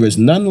 that there is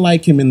none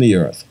like him in the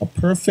earth, a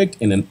perfect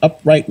and an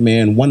upright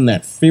man, one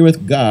that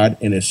feareth God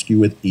and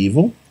escheweth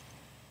evil?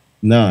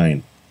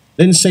 9.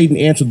 Then Satan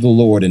answered the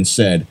Lord and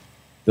said,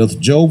 Doth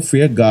Job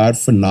fear God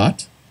for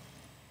naught?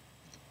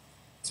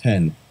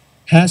 10.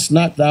 Hast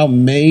not thou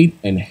made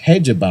an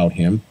hedge about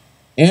him,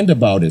 and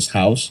about his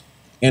house,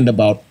 and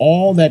about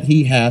all that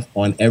he hath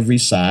on every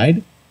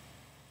side?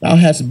 Thou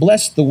hast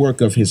blessed the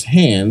work of his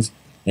hands,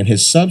 and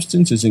his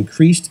substance is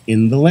increased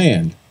in the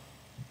land.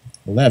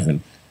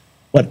 11.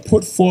 But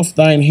put forth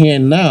thine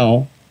hand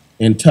now,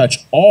 and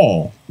touch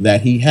all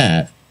that he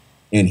hath,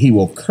 and he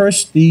will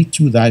curse thee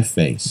to thy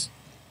face.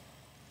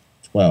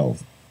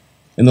 12.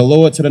 And the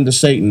Lord said unto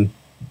Satan,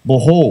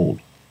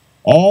 Behold,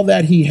 all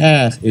that he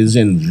hath is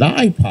in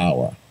thy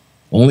power,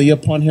 only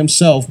upon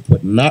himself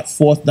put not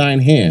forth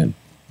thine hand.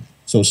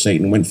 So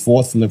Satan went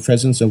forth from the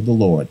presence of the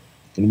Lord.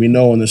 And we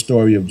know in the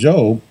story of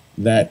Job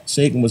that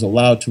Satan was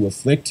allowed to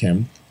afflict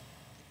him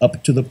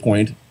up to the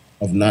point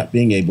of not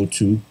being able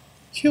to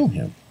kill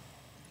him.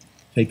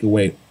 Take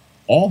away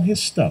all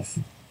his stuff,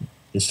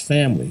 his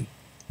family,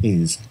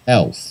 his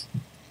health,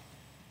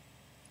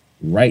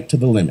 right to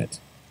the limit.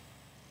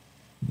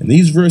 And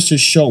these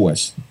verses show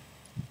us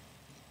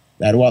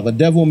that while the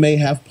devil may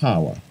have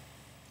power,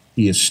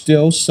 he is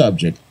still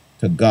subject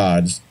to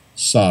God's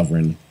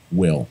sovereign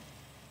will.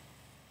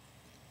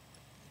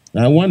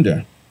 Now I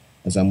wonder,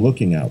 as I'm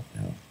looking out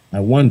now, I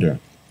wonder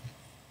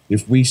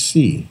if we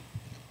see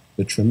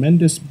the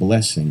tremendous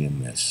blessing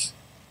in this.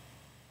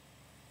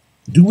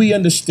 Do we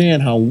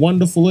understand how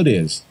wonderful it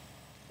is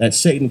that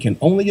Satan can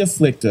only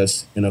afflict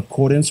us in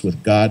accordance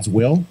with God's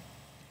will?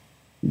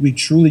 Do we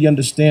truly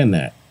understand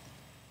that?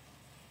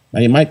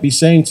 Now you might be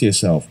saying to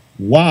yourself,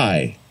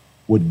 why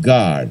would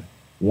God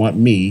want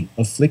me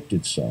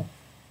afflicted so?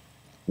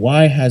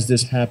 Why has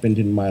this happened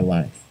in my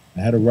life?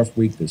 I had a rough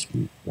week this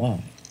week.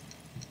 Why?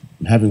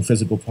 I'm having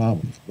physical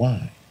problems.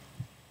 Why?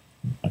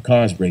 My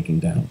car's breaking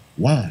down.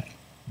 Why?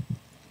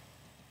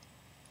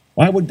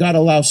 Why would God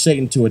allow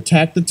Satan to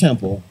attack the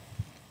temple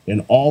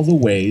in all the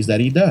ways that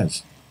he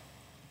does?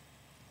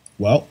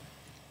 Well,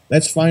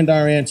 let's find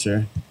our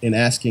answer in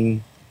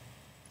asking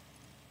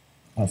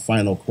our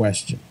final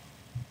question.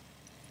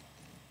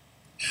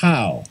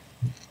 How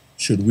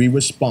should we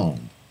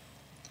respond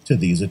to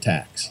these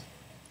attacks?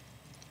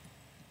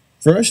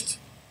 First,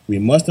 we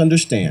must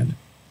understand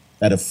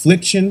that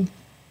affliction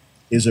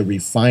is a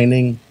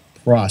refining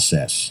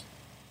process.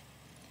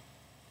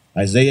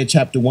 Isaiah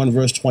chapter 1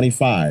 verse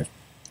 25,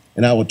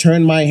 and I will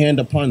turn my hand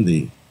upon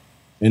thee,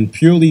 and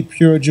purely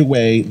purge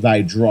away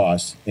thy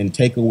dross, and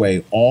take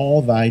away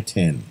all thy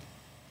tin.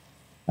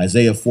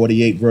 Isaiah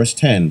 48 verse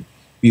 10,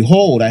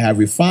 behold, I have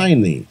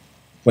refined thee,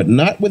 but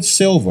not with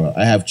silver.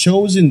 I have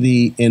chosen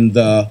thee in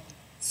the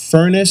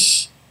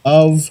furnace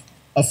of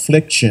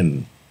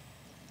affliction.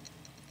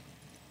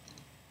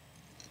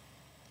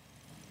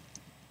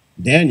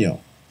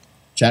 Daniel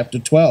chapter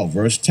 12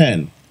 verse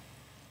 10,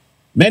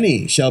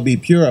 many shall be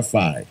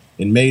purified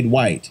and made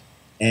white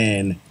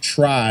and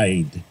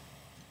tried,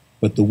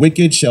 but the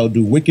wicked shall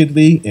do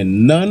wickedly,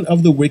 and none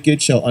of the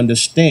wicked shall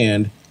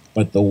understand,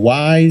 but the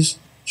wise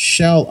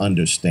shall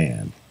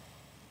understand.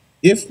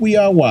 If we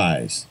are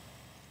wise,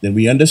 then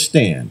we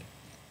understand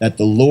that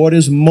the Lord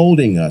is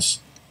molding us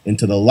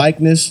into the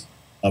likeness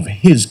of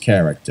his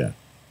character.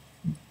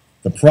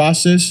 The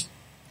process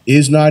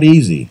is not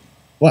easy,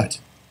 but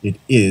it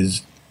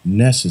is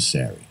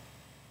necessary.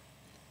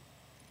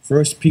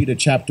 1 Peter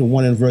chapter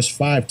 1 and verse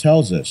 5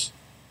 tells us,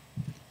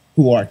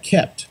 who are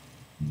kept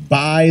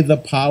by the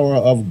power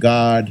of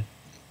God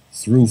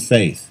through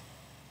faith.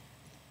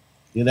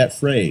 Hear that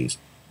phrase,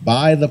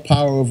 by the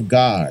power of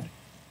God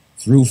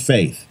through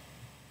faith,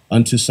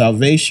 unto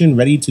salvation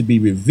ready to be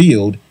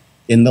revealed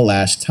in the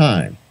last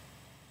time.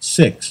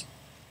 6,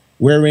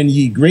 wherein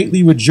ye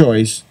greatly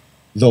rejoice,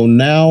 though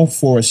now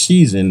for a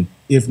season,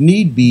 if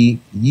need be,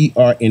 ye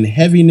are in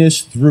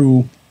heaviness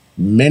through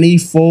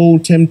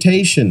manifold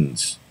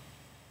temptations.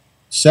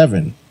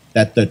 7,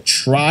 that the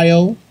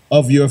trial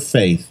of your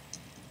faith,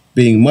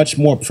 being much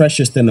more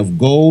precious than of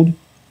gold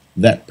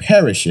that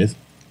perisheth,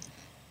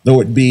 though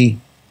it be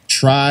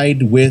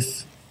tried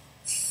with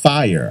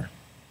fire,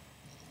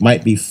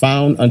 might be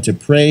found unto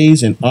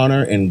praise and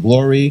honor and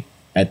glory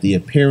at the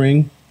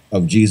appearing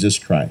of Jesus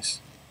Christ.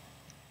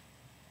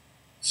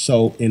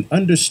 So in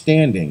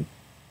understanding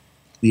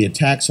the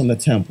attacks on the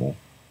temple,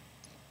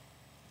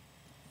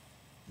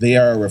 they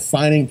are a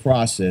refining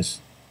process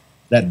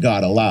that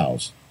God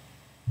allows.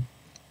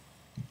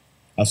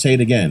 I'll say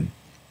it again.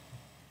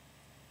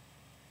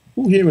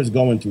 Who here is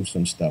going through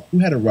some stuff? Who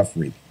had a rough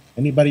week?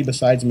 Anybody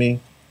besides me?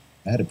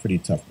 I had a pretty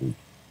tough week.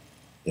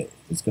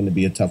 It's going to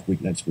be a tough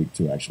week next week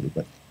too, actually.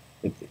 But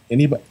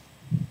anybody?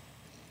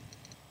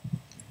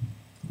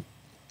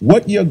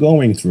 What you're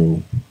going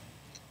through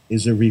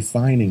is a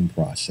refining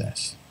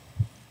process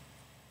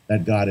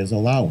that God is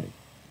allowing.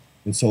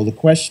 And so the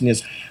question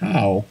is,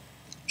 how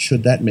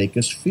should that make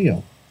us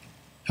feel?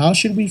 How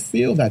should we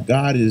feel that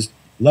God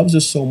loves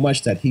us so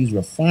much that he's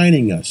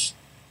refining us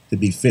to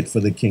be fit for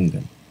the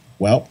kingdom?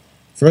 Well,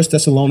 1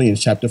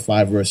 Thessalonians chapter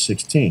 5, verse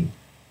 16.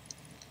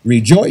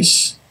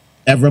 Rejoice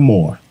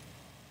evermore.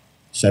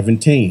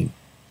 17.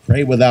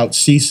 Pray without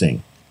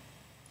ceasing.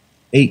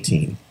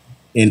 18.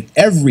 In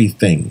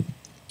everything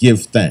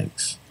give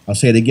thanks. I'll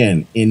say it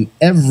again. In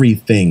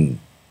everything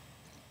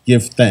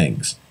give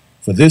thanks.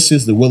 For this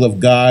is the will of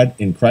God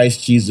in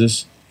Christ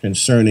Jesus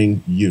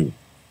concerning you.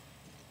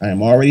 I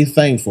am already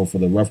thankful for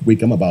the rough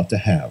week I'm about to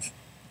have.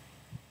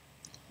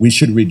 We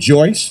should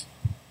rejoice.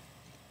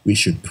 We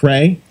should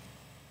pray.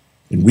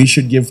 And we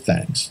should give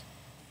thanks.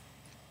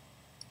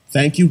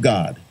 Thank you,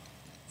 God,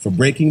 for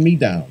breaking me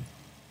down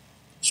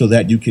so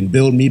that you can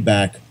build me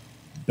back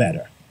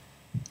better.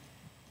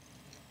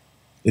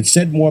 It's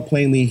said more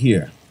plainly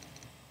here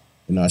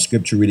in our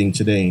scripture reading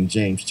today in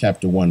James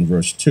chapter 1,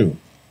 verse 2.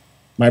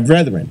 My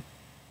brethren,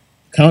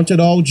 count it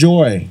all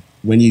joy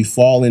when ye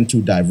fall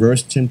into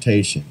diverse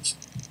temptations.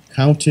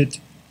 Count it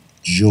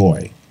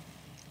joy,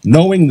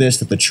 knowing this,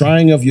 that the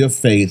trying of your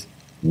faith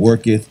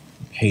worketh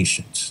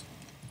patience.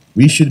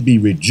 We should be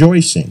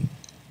rejoicing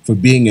for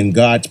being in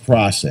God's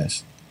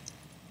process.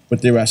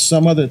 But there are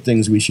some other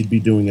things we should be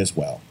doing as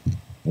well. I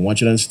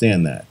want you to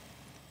understand that.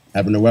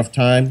 Having a rough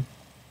time,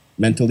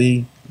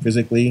 mentally,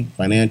 physically,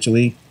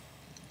 financially,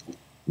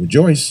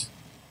 rejoice.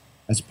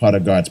 That's part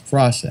of God's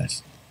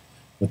process.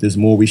 But there's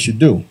more we should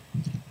do.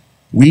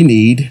 We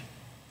need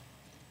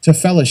to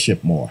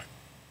fellowship more.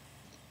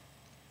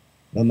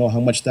 I don't know how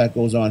much that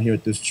goes on here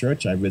at this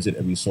church. I visit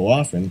every so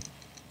often.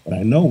 But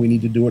I know we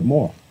need to do it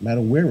more, no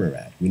matter where we're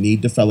at. We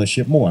need to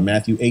fellowship more.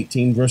 Matthew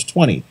 18, verse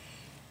 20.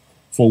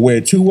 For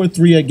where 2 or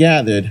 3 are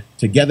gathered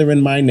together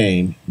in my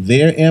name,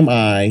 there am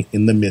I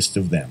in the midst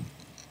of them.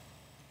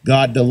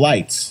 God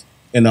delights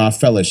in our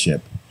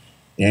fellowship,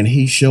 and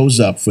he shows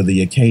up for the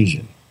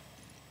occasion.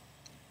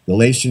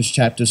 Galatians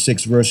chapter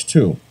 6, verse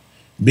 2.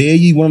 Bear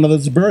ye one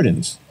another's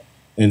burdens,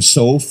 and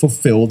so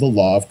fulfill the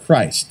law of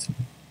Christ.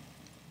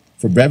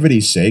 For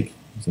brevity's sake,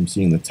 as I'm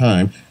seeing the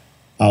time,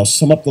 I'll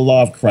sum up the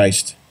law of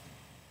Christ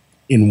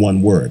in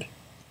one word.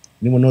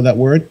 Anyone know that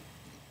word?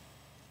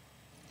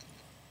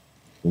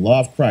 The law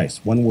of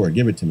Christ, one word.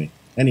 Give it to me.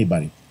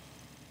 Anybody?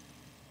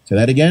 Say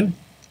that again.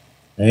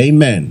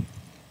 Amen.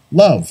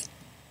 Love.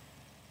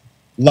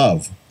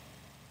 Love.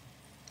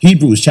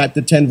 Hebrews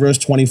chapter 10, verse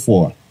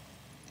 24.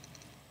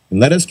 And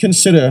let us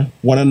consider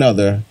one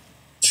another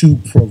to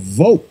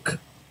provoke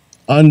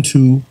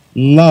unto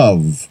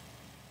love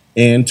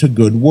and to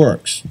good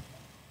works.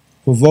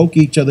 Provoke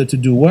each other to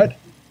do what?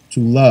 To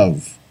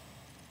love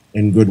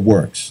and good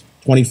works.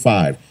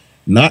 25.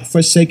 Not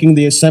forsaking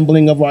the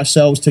assembling of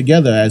ourselves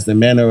together as the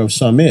manner of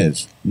some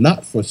is.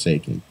 Not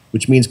forsaking,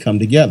 which means come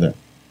together.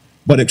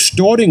 But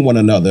exhorting one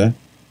another,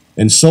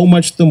 and so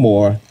much the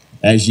more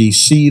as ye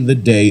see the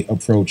day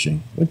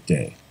approaching. What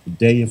day? The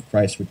day of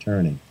Christ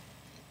returning.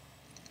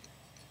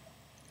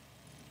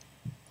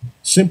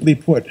 Simply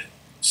put,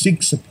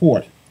 seek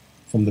support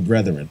from the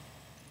brethren.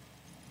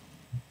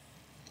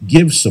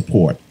 Give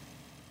support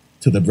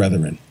to the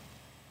brethren.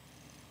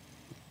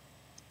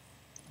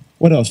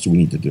 What else do we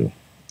need to do?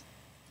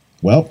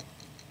 Well,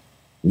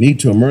 we need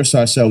to immerse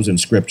ourselves in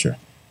Scripture.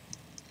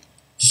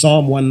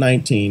 Psalm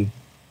 119,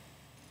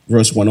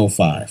 verse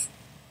 105.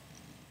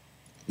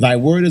 Thy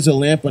word is a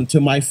lamp unto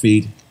my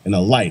feet and a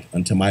light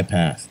unto my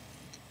path.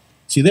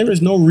 See, there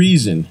is no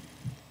reason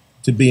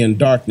to be in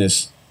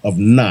darkness of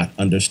not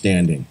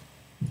understanding,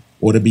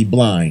 or to be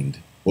blind,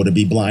 or to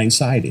be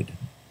blindsided.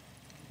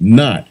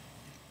 Not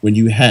when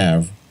you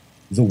have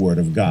the Word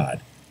of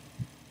God.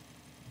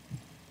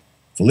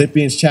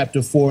 Philippians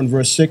chapter 4 and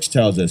verse 6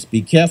 tells us,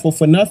 be careful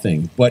for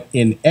nothing, but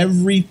in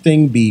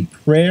everything by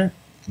prayer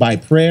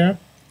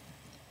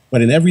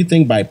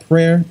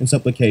and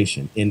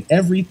supplication. In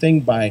everything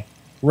by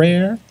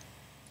prayer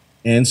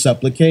and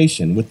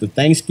supplication. With the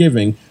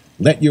thanksgiving,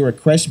 let your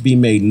requests be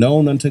made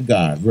known unto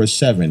God. Verse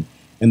 7,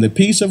 And the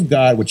peace of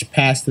God, which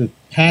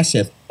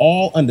passeth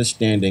all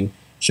understanding,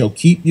 shall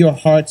keep your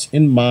hearts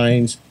and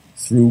minds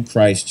through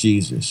Christ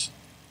Jesus.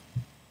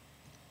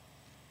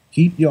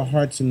 Keep your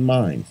hearts and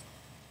minds.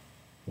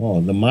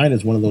 Well, the mind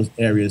is one of those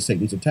areas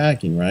Satan's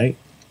attacking, right?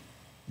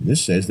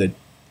 This says that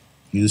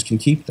Jesus can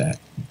keep that.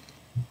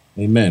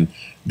 Amen.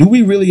 Do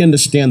we really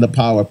understand the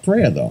power of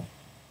prayer, though?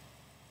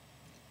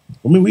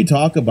 I mean, we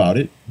talk about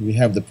it. We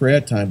have the prayer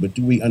time, but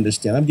do we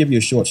understand? I'll give you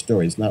a short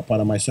story. It's not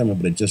part of my sermon,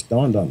 but it just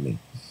dawned on me.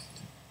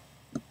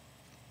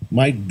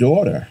 My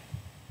daughter,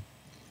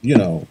 you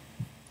know,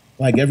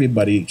 like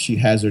everybody, she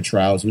has her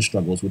trials and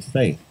struggles with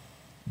faith.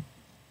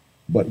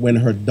 But when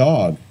her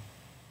dog,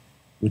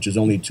 which is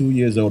only 2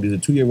 years old, he's a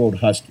 2-year-old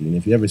husky, and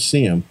if you ever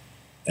see him,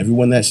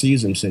 everyone that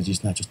sees him says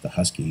he's not just a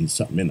husky, he's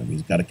something in him.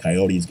 He's got a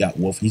coyote, he's got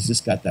wolf, he's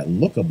just got that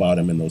look about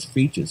him and those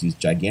features. These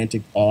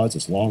gigantic paws,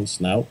 this long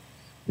snout,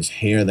 this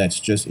hair that's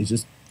just,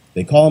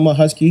 they call him a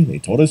husky. They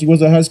told us he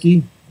was a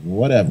husky,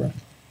 whatever.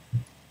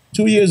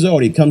 2 years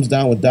old, he comes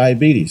down with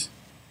diabetes.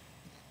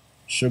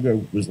 Sugar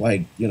was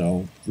like,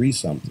 3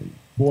 something,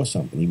 4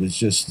 something. He was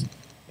just,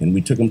 and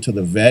we took him to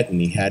the vet, and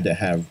we had to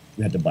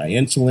buy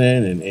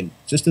insulin and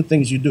just the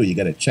things you do. You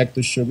got to check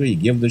the sugar, you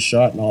give the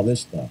shot and all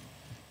this stuff.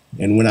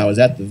 And when I was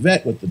at the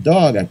vet with the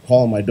dog, I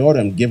called my daughter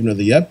and giving her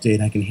the update.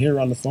 I can hear her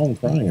on the phone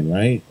crying,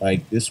 right?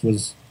 Like this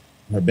was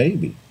her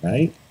baby,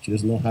 right? She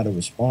doesn't know how to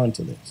respond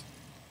to this.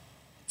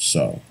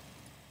 So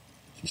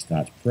she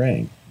starts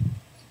praying.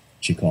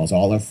 She calls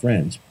all her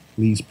friends.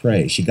 Please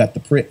pray. She got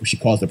she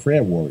calls the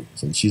prayer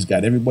warriors, and she's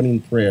got everybody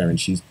in prayer. And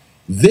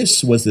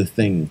this was the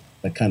thing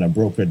that kind of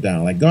broke her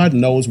down. Like God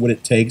knows what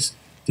it takes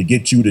to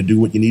get you to do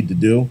what you need to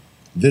do.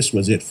 This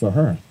was it for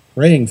her.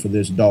 Praying for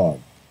this dog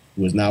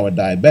who is now a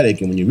diabetic.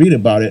 And when you read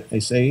about it, they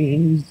say,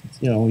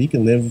 he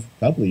can live a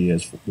couple of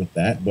years with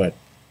that. But,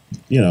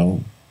 a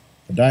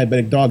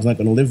diabetic dog's not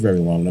going to live very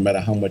long, no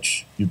matter how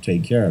much you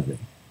take care of it.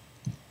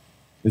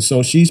 And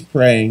so she's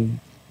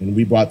praying, and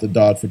we brought the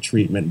dog for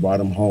treatment,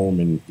 brought him home,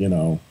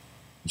 and,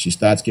 she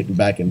starts getting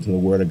back into the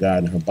Word of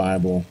God and her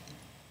Bible.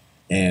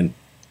 And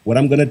what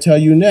I'm going to tell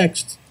you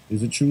next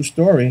is a true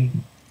story.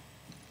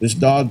 This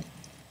dog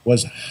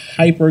was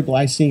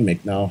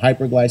hyperglycemic. Now,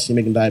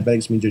 hyperglycemic and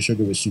diabetics means your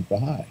sugar was super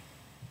high.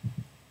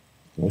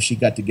 Well, she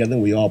got together,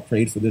 and we all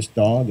prayed for this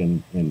dog,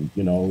 and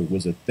it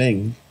was a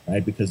thing,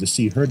 right? Because to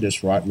see her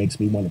distraught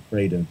makes me want to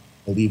pray to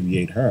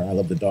alleviate her. I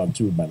love the dog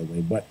too, by the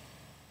way.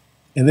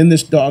 And then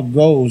this dog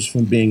goes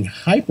from being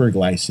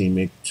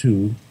hyperglycemic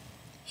to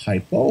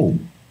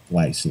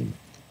hypoglycemic.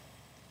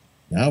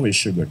 Now his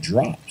sugar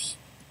drops,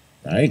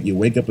 right? You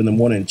wake up in the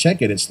morning and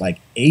check it, it's like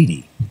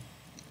 80.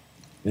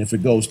 And if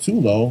it goes too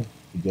low,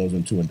 it goes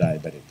into a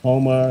diabetic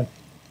coma,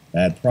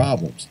 bad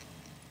problems.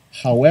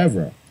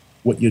 However,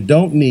 what you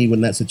don't need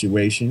in that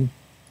situation,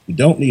 you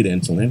don't need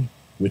insulin,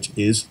 which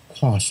is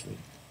costly.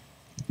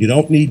 You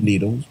don't need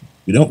needles.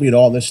 You don't need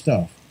all this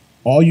stuff.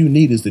 All you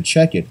need is to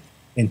check it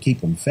and keep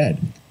them fed.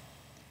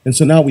 And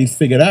so now we've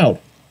figured out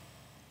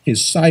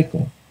his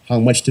cycle, how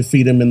much to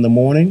feed him in the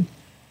morning,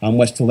 how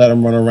much to let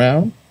him run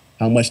around,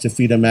 how much to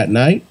feed him at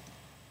night.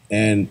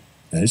 And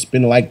it's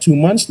been like 2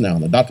 months now.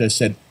 The doctor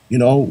said,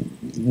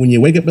 when you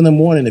wake up in the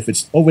morning, if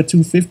it's over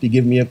 250,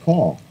 give me a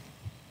call.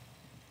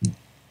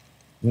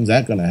 When's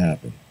that going to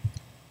happen?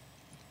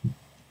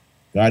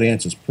 God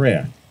answers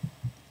prayer.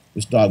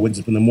 This dog wakes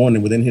up in the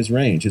morning within his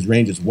range. His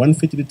range is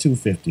 150 to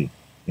 250,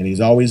 and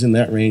he's always in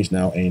that range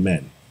now.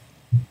 Amen.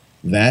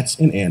 That's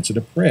an answer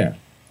to prayer.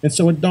 And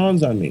so it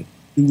dawns on me,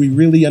 do we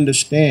really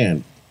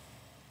understand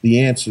the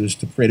answers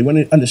to prayer? Do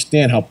we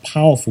understand how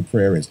powerful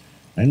prayer is?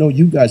 I know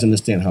you guys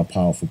understand how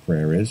powerful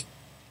prayer is.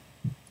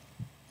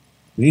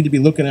 We need to be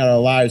looking at our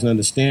lives and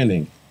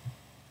understanding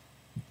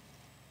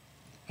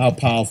how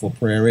powerful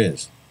prayer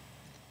is.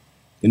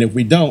 And if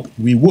we don't,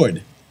 we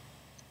would,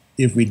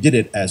 if we did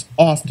it as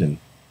often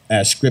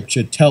as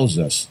Scripture tells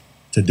us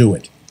to do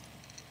it.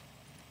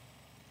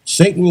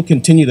 Satan will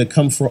continue to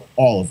come for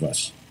all of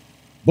us,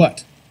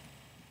 but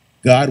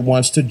God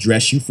wants to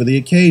dress you for the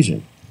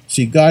occasion.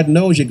 See, God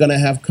knows you're going to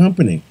have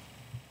company.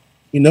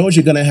 He knows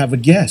you're going to have a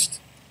guest,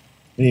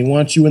 and he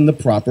wants you in the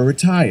proper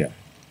attire.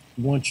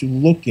 He wants you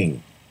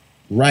looking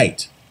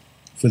right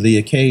for the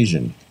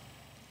occasion.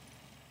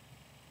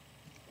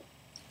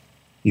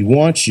 He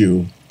wants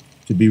you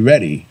to be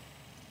ready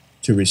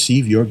to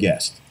receive your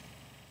guest.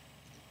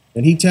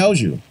 And he tells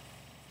you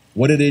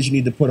what it is you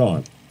need to put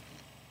on.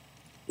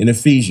 In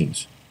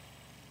Ephesians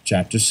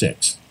chapter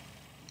 6.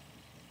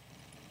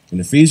 In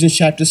Ephesians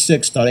chapter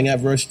 6, starting at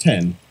verse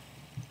 10,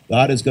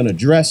 God is going to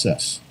dress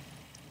us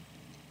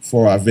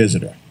for our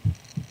visitor.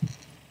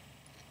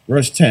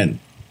 Verse 10,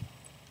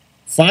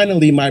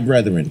 finally, my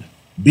brethren,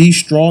 be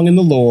strong in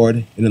the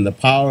Lord and in the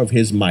power of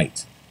his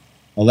might.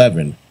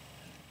 11,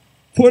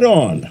 put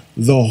on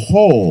the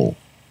whole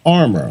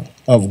armor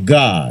of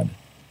God,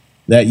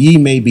 that ye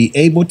may be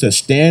able to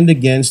stand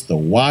against the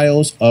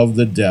wiles of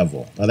the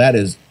devil. Now that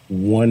is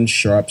one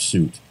sharp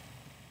suit.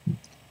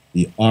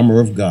 The armor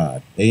of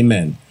God.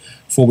 Amen.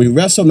 For we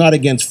wrestle not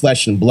against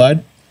flesh and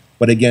blood,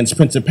 but against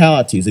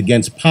principalities,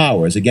 against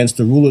powers, against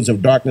the rulers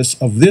of darkness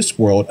of this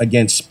world,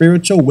 against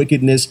spiritual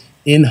wickedness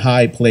in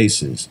high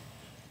places.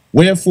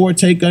 Wherefore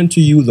take unto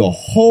you the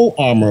whole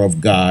armor of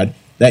God,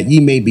 that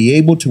ye may be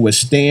able to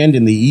withstand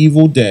in the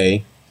evil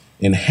day,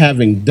 and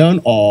having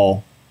done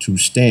all, to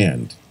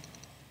stand.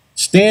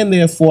 Stand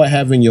therefore,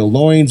 having your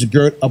loins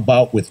girt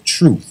about with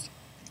truth,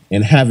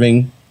 and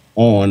having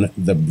on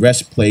the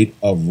breastplate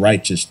of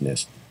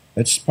righteousness.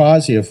 Let's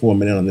pause here for a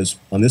minute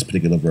on this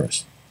particular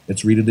verse.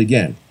 Let's read it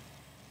again.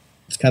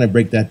 Let's kind of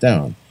break that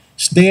down.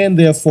 Stand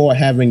therefore,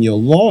 having your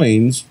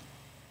loins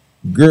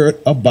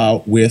girt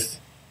about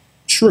with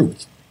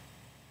truth,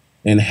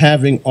 and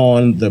having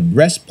on the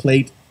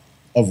breastplate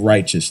of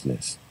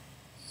righteousness.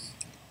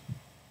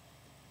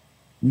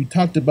 We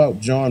talked about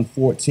John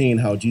 14,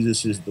 how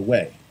Jesus is the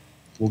way.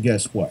 Well,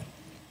 guess what?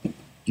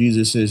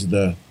 Jesus is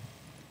the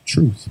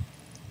truth.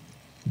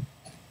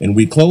 And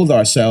we clothe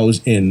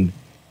ourselves in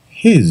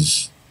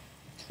his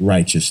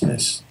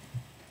righteousness.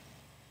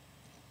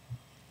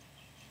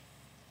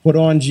 Put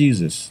on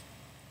Jesus.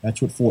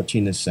 That's what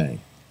 14 is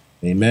saying.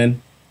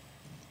 Amen.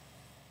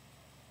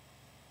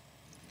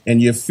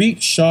 And your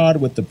feet shod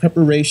with the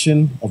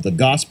preparation of the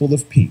gospel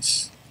of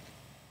peace.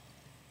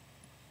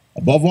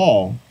 Above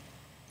all,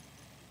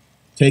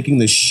 taking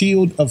the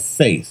shield of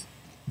faith,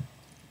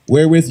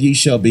 wherewith ye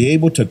shall be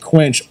able to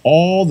quench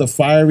all the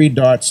fiery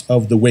darts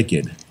of the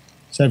wicked.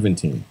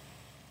 17.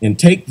 And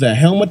take the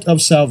helmet of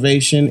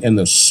salvation and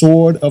the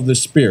sword of the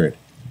Spirit.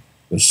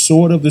 The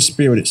sword of the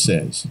Spirit, it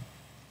says,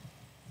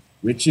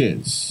 which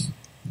is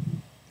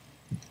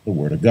the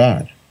word of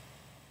God.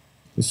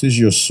 This is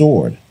your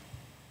sword.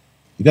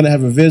 You're going to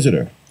have a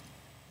visitor.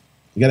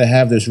 You got to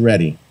have this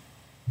ready.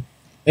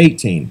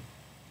 18.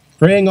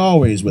 Praying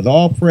always with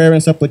all prayer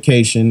and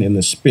supplication in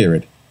the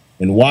Spirit,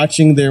 and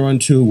watching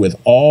thereunto with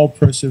all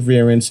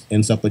perseverance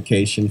and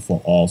supplication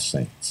for all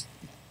saints.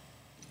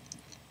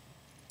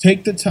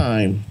 Take the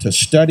time to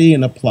study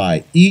and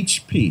apply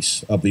each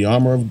piece of the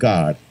armor of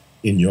God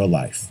in your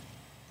life.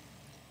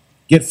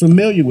 Get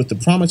familiar with the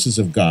promises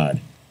of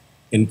God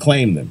and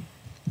claim them.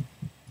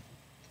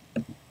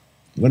 I'm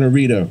going to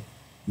read a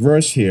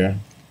verse here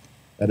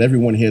that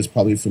everyone here is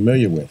probably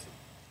familiar with,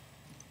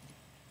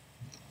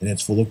 and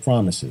it's full of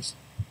promises.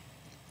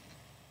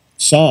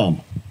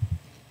 Psalm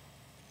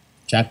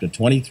chapter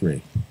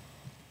 23,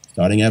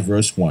 starting at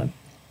verse 1.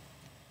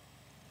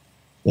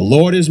 The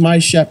Lord is my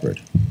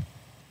shepherd,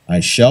 I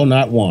shall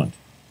not want.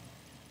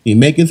 He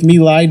maketh me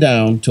lie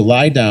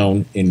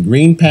down in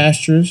green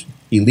pastures.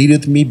 He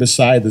leadeth me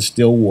beside the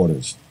still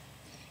waters.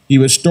 He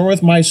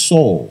restoreth my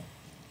soul.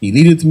 He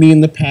leadeth me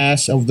in the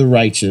paths of the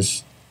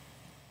righteous.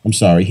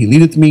 He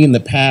leadeth me in the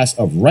paths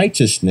of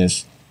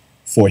righteousness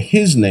for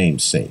his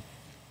name's sake.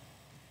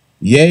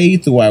 Yea,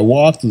 though I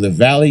walk through the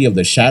valley of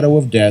the shadow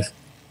of death,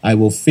 I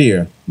will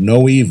fear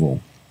no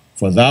evil,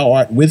 for thou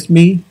art with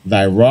me,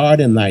 thy rod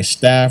and thy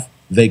staff,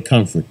 they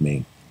comfort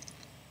me.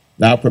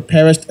 Thou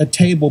preparest a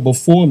table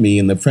before me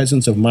in the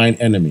presence of mine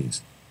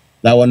enemies.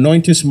 Thou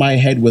anointest my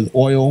head with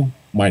oil,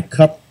 my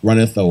cup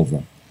runneth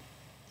over.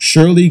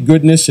 Surely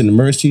goodness and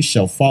mercy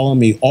shall follow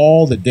me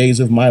all the days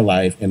of my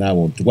life, and I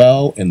will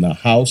dwell in the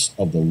house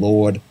of the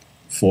Lord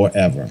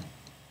forever.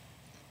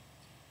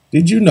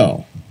 Did you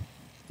know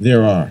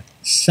there are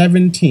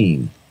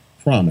 17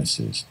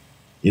 promises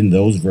in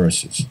those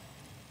verses?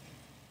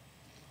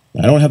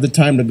 I don't have the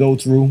time to go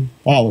through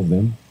all of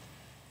them,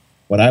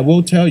 but I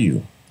will tell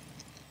you,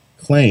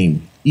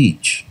 claim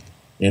each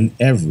and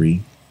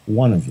every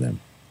one of them.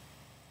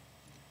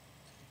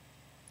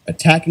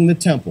 Attacking the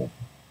temple.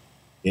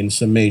 In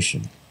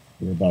summation,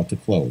 we're about to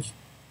close.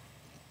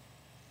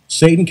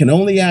 Satan can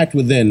only act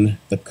within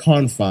the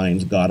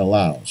confines God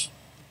allows.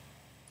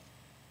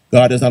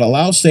 God does not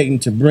allow Satan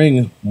to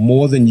bring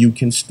more than you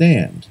can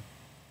stand.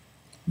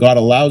 God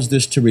allows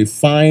this to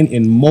refine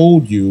and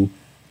mold you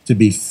to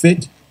be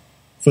fit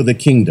for the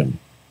kingdom.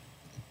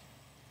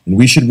 And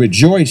we should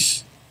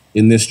rejoice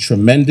in this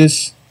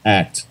tremendous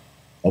act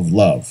of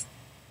love.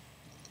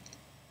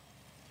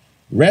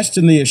 Rest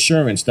in the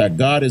assurance that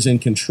God is in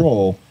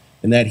control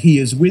and that he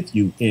is with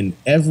you in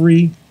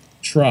every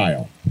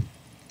trial.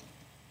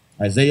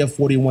 Isaiah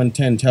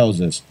 41:10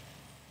 tells us,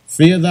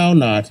 fear thou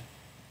not,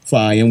 for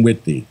I am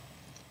with thee.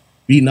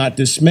 Be not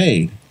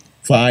dismayed,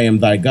 for I am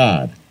thy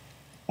God.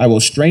 I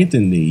will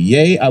strengthen thee,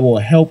 yea, I will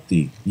help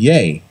thee,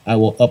 yea, I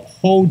will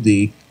uphold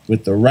thee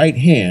with the right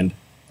hand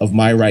of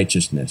my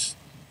righteousness.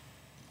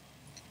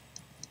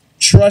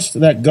 Trust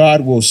that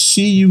God will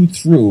see you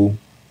through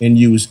and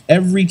use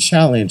every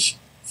challenge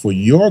for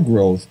your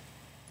growth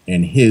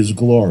and his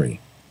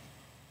glory.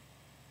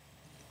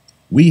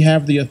 We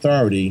have the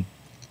authority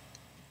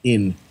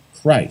in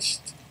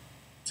Christ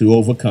to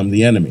overcome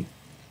the enemy.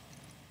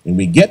 And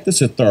we get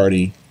this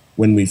authority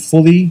when we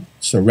fully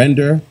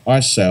surrender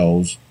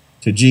ourselves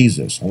to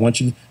Jesus. I'm going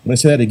to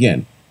say that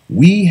again.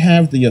 We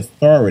have the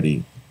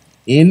authority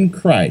in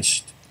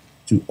Christ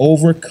to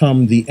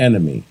overcome the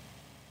enemy.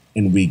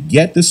 And we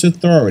get this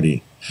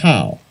authority,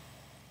 how?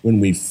 When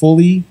we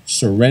fully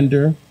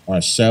surrender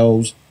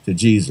ourselves to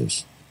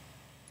Jesus.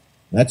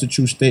 That's a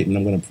true statement.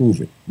 I'm going to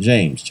prove it.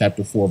 James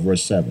chapter 4,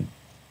 verse 7.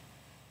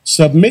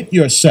 Submit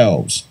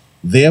yourselves,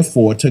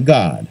 therefore, to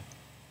God.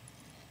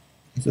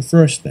 That's the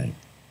first thing.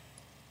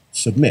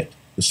 Submit,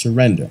 to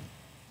surrender.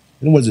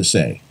 And what does it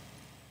say?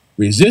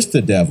 Resist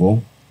the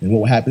devil, and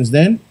what happens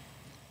then?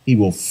 He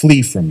will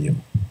flee from you.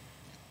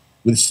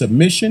 With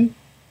submission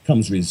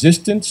comes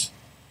resistance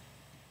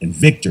and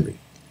victory.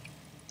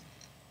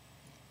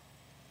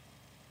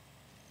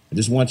 I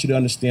just want you to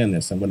understand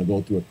this. I'm going to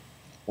go through it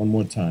one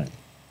more time.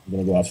 I'm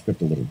going to go off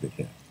script a little bit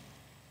here.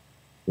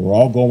 We're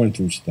all going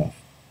through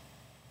stuff.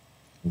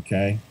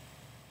 Okay?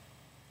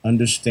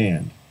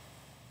 Understand,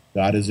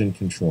 God is in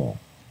control.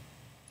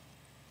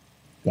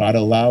 God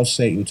allows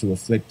Satan to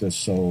afflict us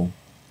so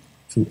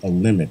to a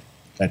limit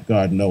that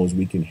God knows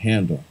we can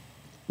handle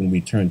when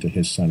we turn to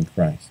his son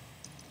Christ.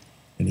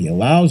 And he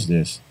allows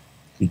this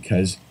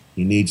because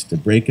he needs to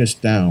break us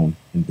down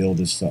and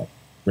build us up.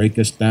 Break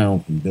us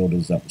down and build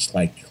us up. It's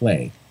like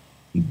clay.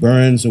 He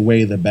burns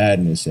away the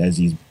badness as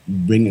he's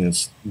bringing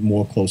us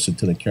more closer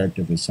to the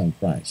character of his son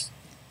Christ.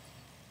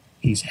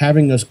 He's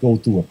having us go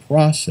through a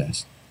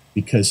process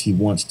because he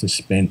wants to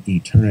spend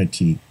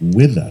eternity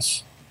with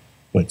us.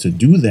 But to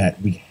do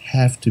that, we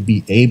have to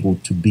be able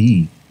to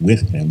be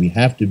with him. We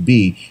have to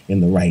be in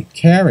the right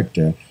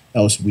character,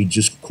 else we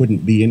just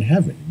couldn't be in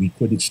heaven. We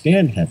couldn't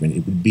stand heaven.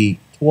 It would be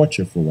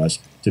torture for us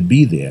to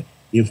be there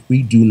if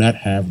we do not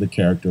have the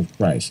character of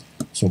Christ.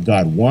 So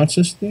God wants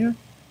us there,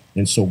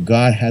 and so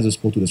God has us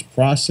go through this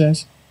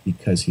process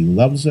because he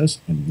loves us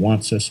and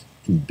wants us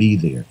to be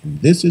there.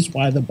 And this is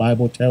why the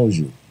Bible tells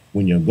you,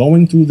 when you're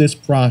going through this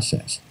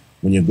process,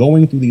 when you're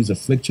going through these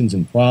afflictions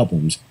and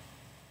problems,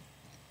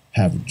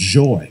 have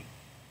joy,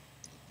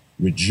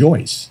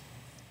 rejoice,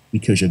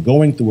 because you're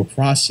going through a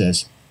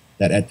process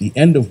that at the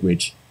end of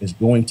which is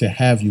going to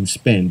have you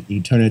spend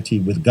eternity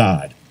with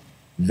God.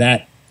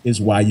 That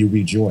is why you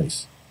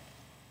rejoice.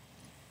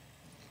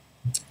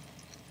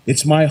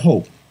 It's my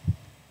hope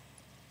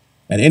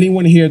that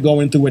anyone here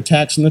going through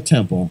attacks in the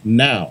temple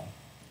now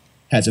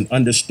has an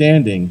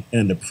understanding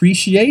and an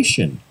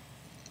appreciation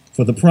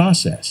for the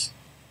process.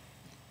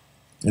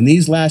 In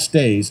these last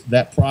days,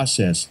 that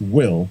process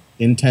will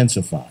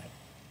intensify.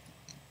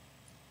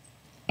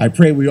 I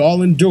pray we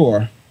all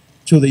endure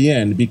to the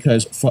end,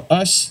 because for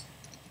us,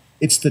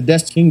 it's the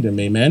best kingdom,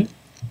 amen?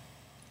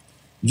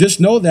 Just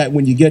know that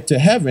when you get to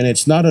heaven,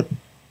 it's not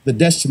the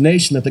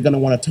destination that they're going to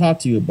want to talk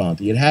to you about.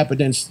 The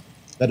inhabitants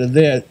that are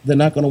there, they're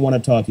not going to want to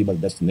talk to you about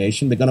the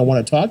destination. They're going to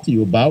want to talk to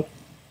you about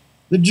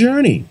the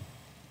journey.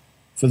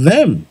 For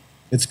them,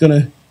 it's going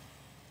to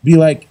be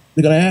like,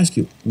 they're going to ask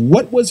you,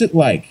 what was it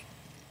like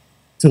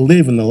to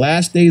live in the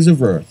last days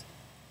of earth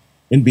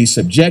and be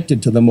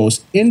subjected to the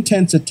most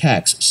intense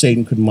attacks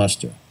Satan could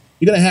muster?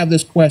 You're going to have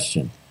this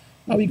question.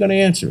 How are you going to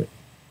answer it?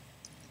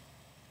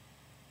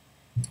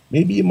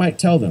 Maybe you might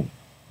tell them,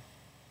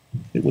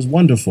 it was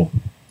wonderful.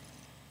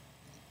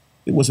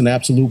 It was an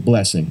absolute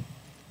blessing.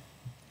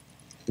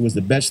 It was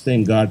the best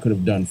thing God could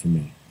have done for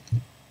me,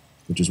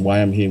 which is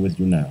why I'm here with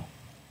you now.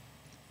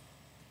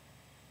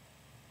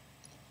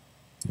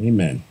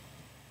 Amen.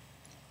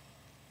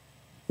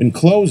 In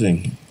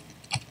closing,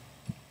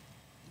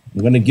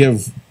 I'm going to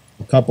give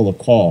a couple of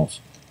calls.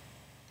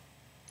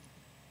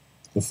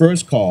 The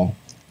first call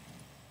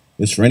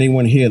is for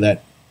anyone here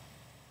that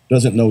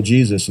doesn't know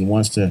Jesus and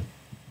wants to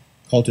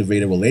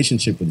cultivate a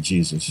relationship with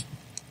Jesus.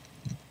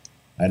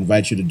 I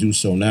invite you to do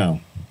so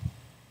now.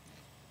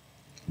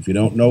 If you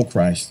don't know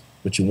Christ,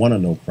 but you want to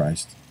know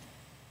Christ,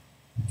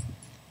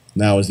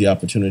 now is the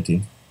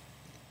opportunity.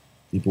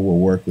 People will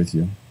work with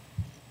you.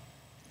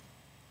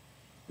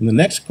 And the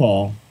next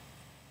call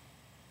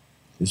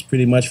is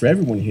pretty much for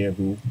everyone here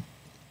who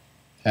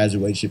has a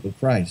relationship with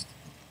Christ.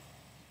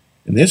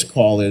 And this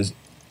call is,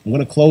 I'm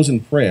going to close in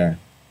prayer.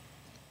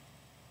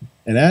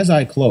 And as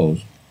I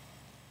close,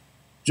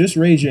 just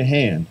raise your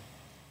hand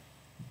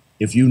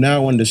if you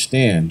now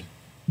understand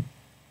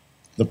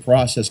the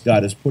process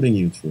God is putting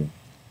you through,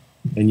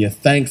 and you're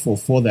thankful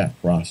for that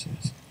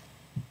process.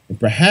 And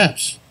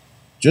perhaps,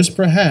 just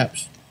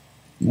perhaps,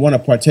 you want to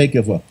partake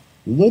of a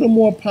little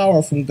more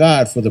power from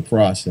God for the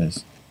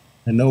process.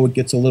 I know it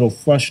gets a little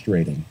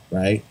frustrating,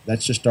 right?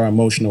 That's just our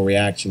emotional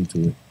reaction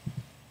to it.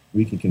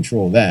 We can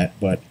control that,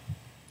 but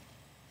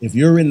if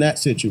you're in that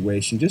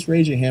situation, just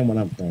raise your hand when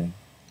I'm praying.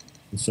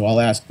 And so I'll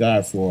ask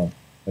God for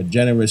a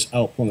generous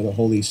outpouring of the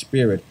Holy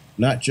Spirit,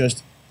 not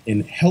just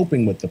in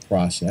helping with the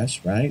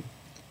process, right?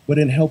 But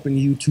in helping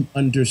you to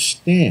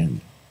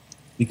understand.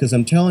 Because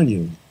I'm telling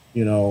you,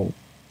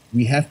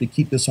 we have to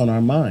keep this on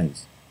our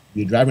minds. If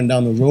you're driving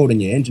down the road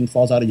and your engine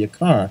falls out of your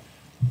car,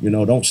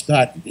 don't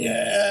start,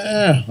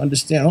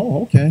 understand,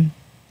 oh, okay,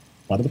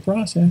 part of the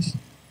process.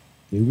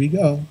 Here we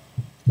go,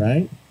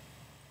 right?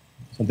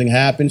 Something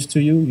happens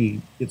to you,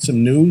 you get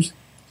some news,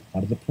 it's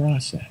part of the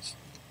process.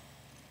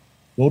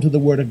 Go to the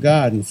Word of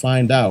God and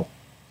find out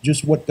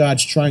just what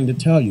God's trying to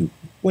tell you.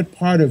 What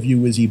part of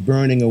you is he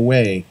burning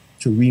away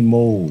to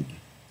remold,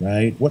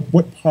 right?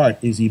 What part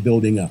is he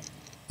building up?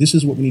 This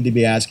is what we need to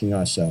be asking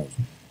ourselves,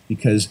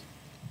 because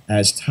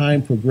as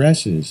time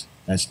progresses,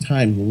 as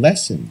time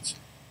lessens,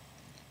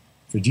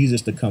 for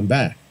Jesus to come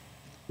back.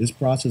 This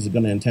process is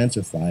going to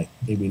intensify,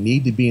 and we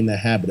need to be in the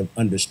habit of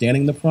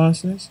understanding the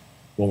process,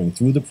 going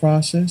through the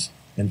process,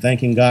 and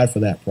thanking God for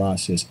that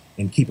process,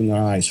 and keeping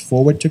our eyes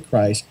forward to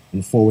Christ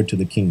and forward to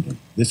the kingdom.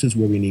 This is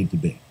where we need to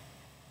be.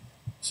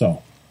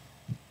 So,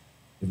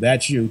 if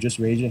that's you, just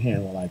raise your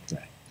hand while I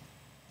pray.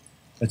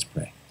 Let's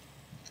pray.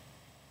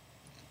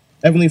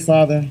 Heavenly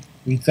Father,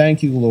 we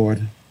thank you,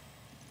 Lord,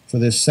 for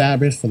this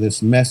Sabbath, for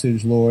this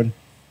message, Lord.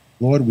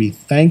 Lord, we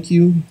thank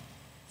you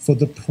for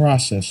the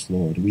process,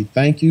 Lord. We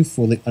thank you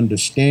for the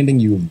understanding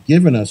you have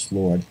given us,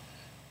 Lord,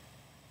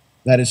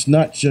 that it's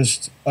not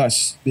just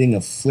us being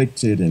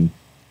afflicted and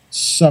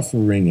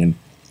suffering and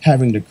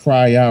having to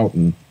cry out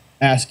and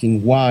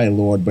asking why,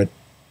 Lord, but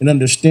an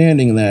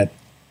understanding that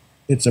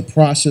it's a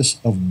process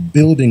of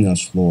building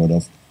us, Lord,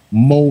 of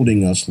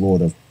molding us,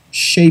 Lord, of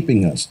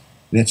shaping us.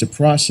 And it's a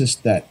process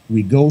that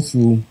we go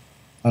through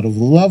out of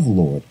love,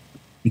 Lord,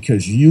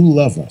 because you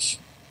love us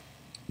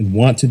and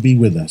want to be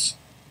with us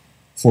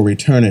for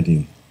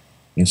eternity.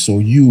 And so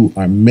you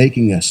are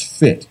making us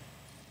fit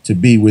to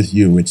be with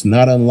you. It's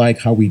not unlike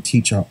how we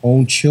teach our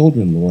own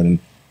children, Lord, and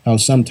how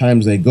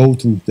sometimes they go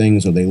through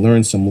things or they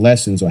learn some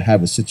lessons or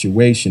have a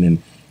situation,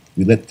 and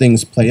we let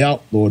things play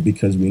out, Lord,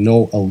 because we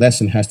know a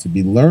lesson has to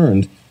be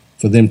learned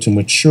for them to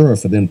mature,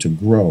 for them to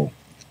grow.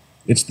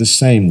 It's the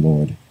same,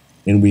 Lord.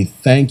 And we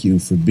thank you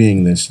for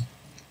being this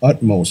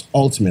utmost,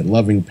 ultimate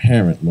loving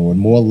parent, Lord,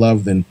 more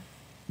love than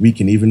we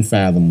can even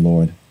fathom,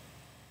 Lord.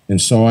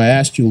 And so I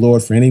ask you,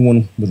 Lord, for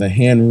anyone with a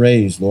hand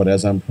raised, Lord,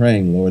 as I'm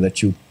praying, Lord,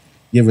 that you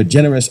give a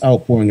generous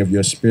outpouring of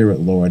your Spirit,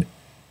 Lord,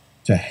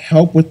 to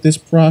help with this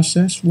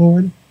process,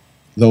 Lord,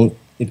 though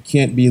it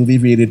can't be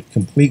alleviated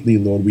completely,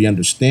 Lord. We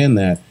understand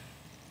that.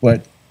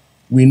 But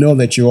we know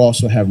that you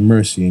also have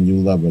mercy and you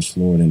love us,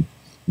 Lord, and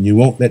you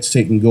won't let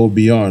Satan go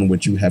beyond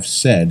what you have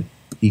said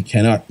he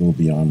cannot go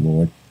beyond,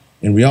 Lord.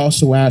 And we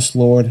also ask,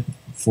 Lord,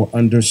 for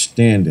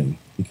understanding,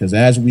 because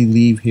as we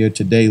leave here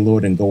today,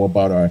 Lord, and go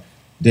about our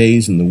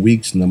days and the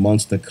weeks and the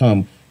months to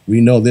come,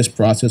 we know this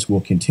process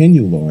will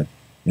continue, Lord.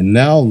 And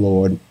now,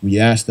 Lord, we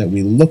ask that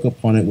we look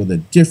upon it with a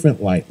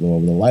different light,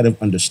 Lord, with a light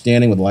of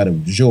understanding, with a light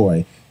of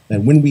joy,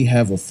 that when we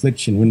have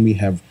affliction, when we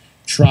have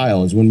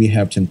trials, when we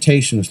have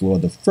temptations,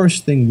 Lord, the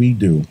first thing we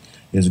do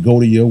is go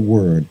to your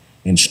word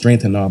and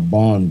strengthen our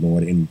bond,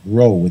 Lord, and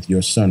grow with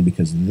your Son,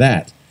 because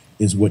that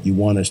is what you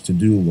want us to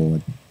do,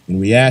 Lord. And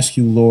we ask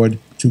you, Lord,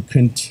 to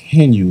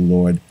continue,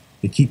 Lord,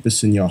 to keep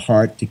us in your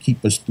heart, to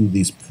keep us through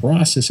these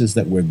processes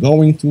that we're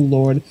going through,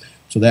 Lord,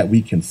 so that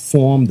we can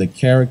form the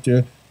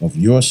character of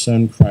your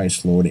Son,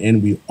 Christ, Lord.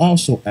 And we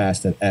also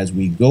ask that as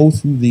we go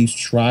through these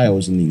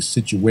trials and these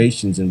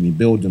situations and we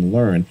build and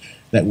learn,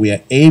 that we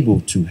are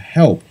able to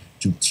help,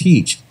 to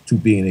teach, to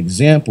be an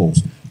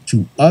examples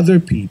to other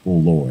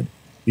people, Lord,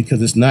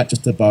 because it's not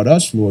just about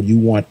us, Lord. You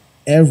want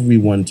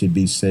everyone to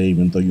be saved,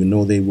 and though you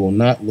know they will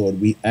not, Lord,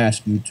 we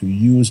ask you to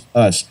use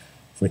us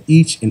for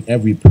each and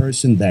every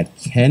person that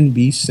can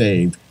be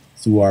saved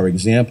through our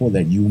example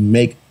that you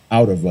make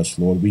out of us,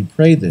 Lord. We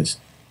pray this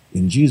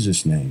in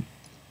Jesus' name.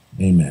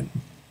 Amen.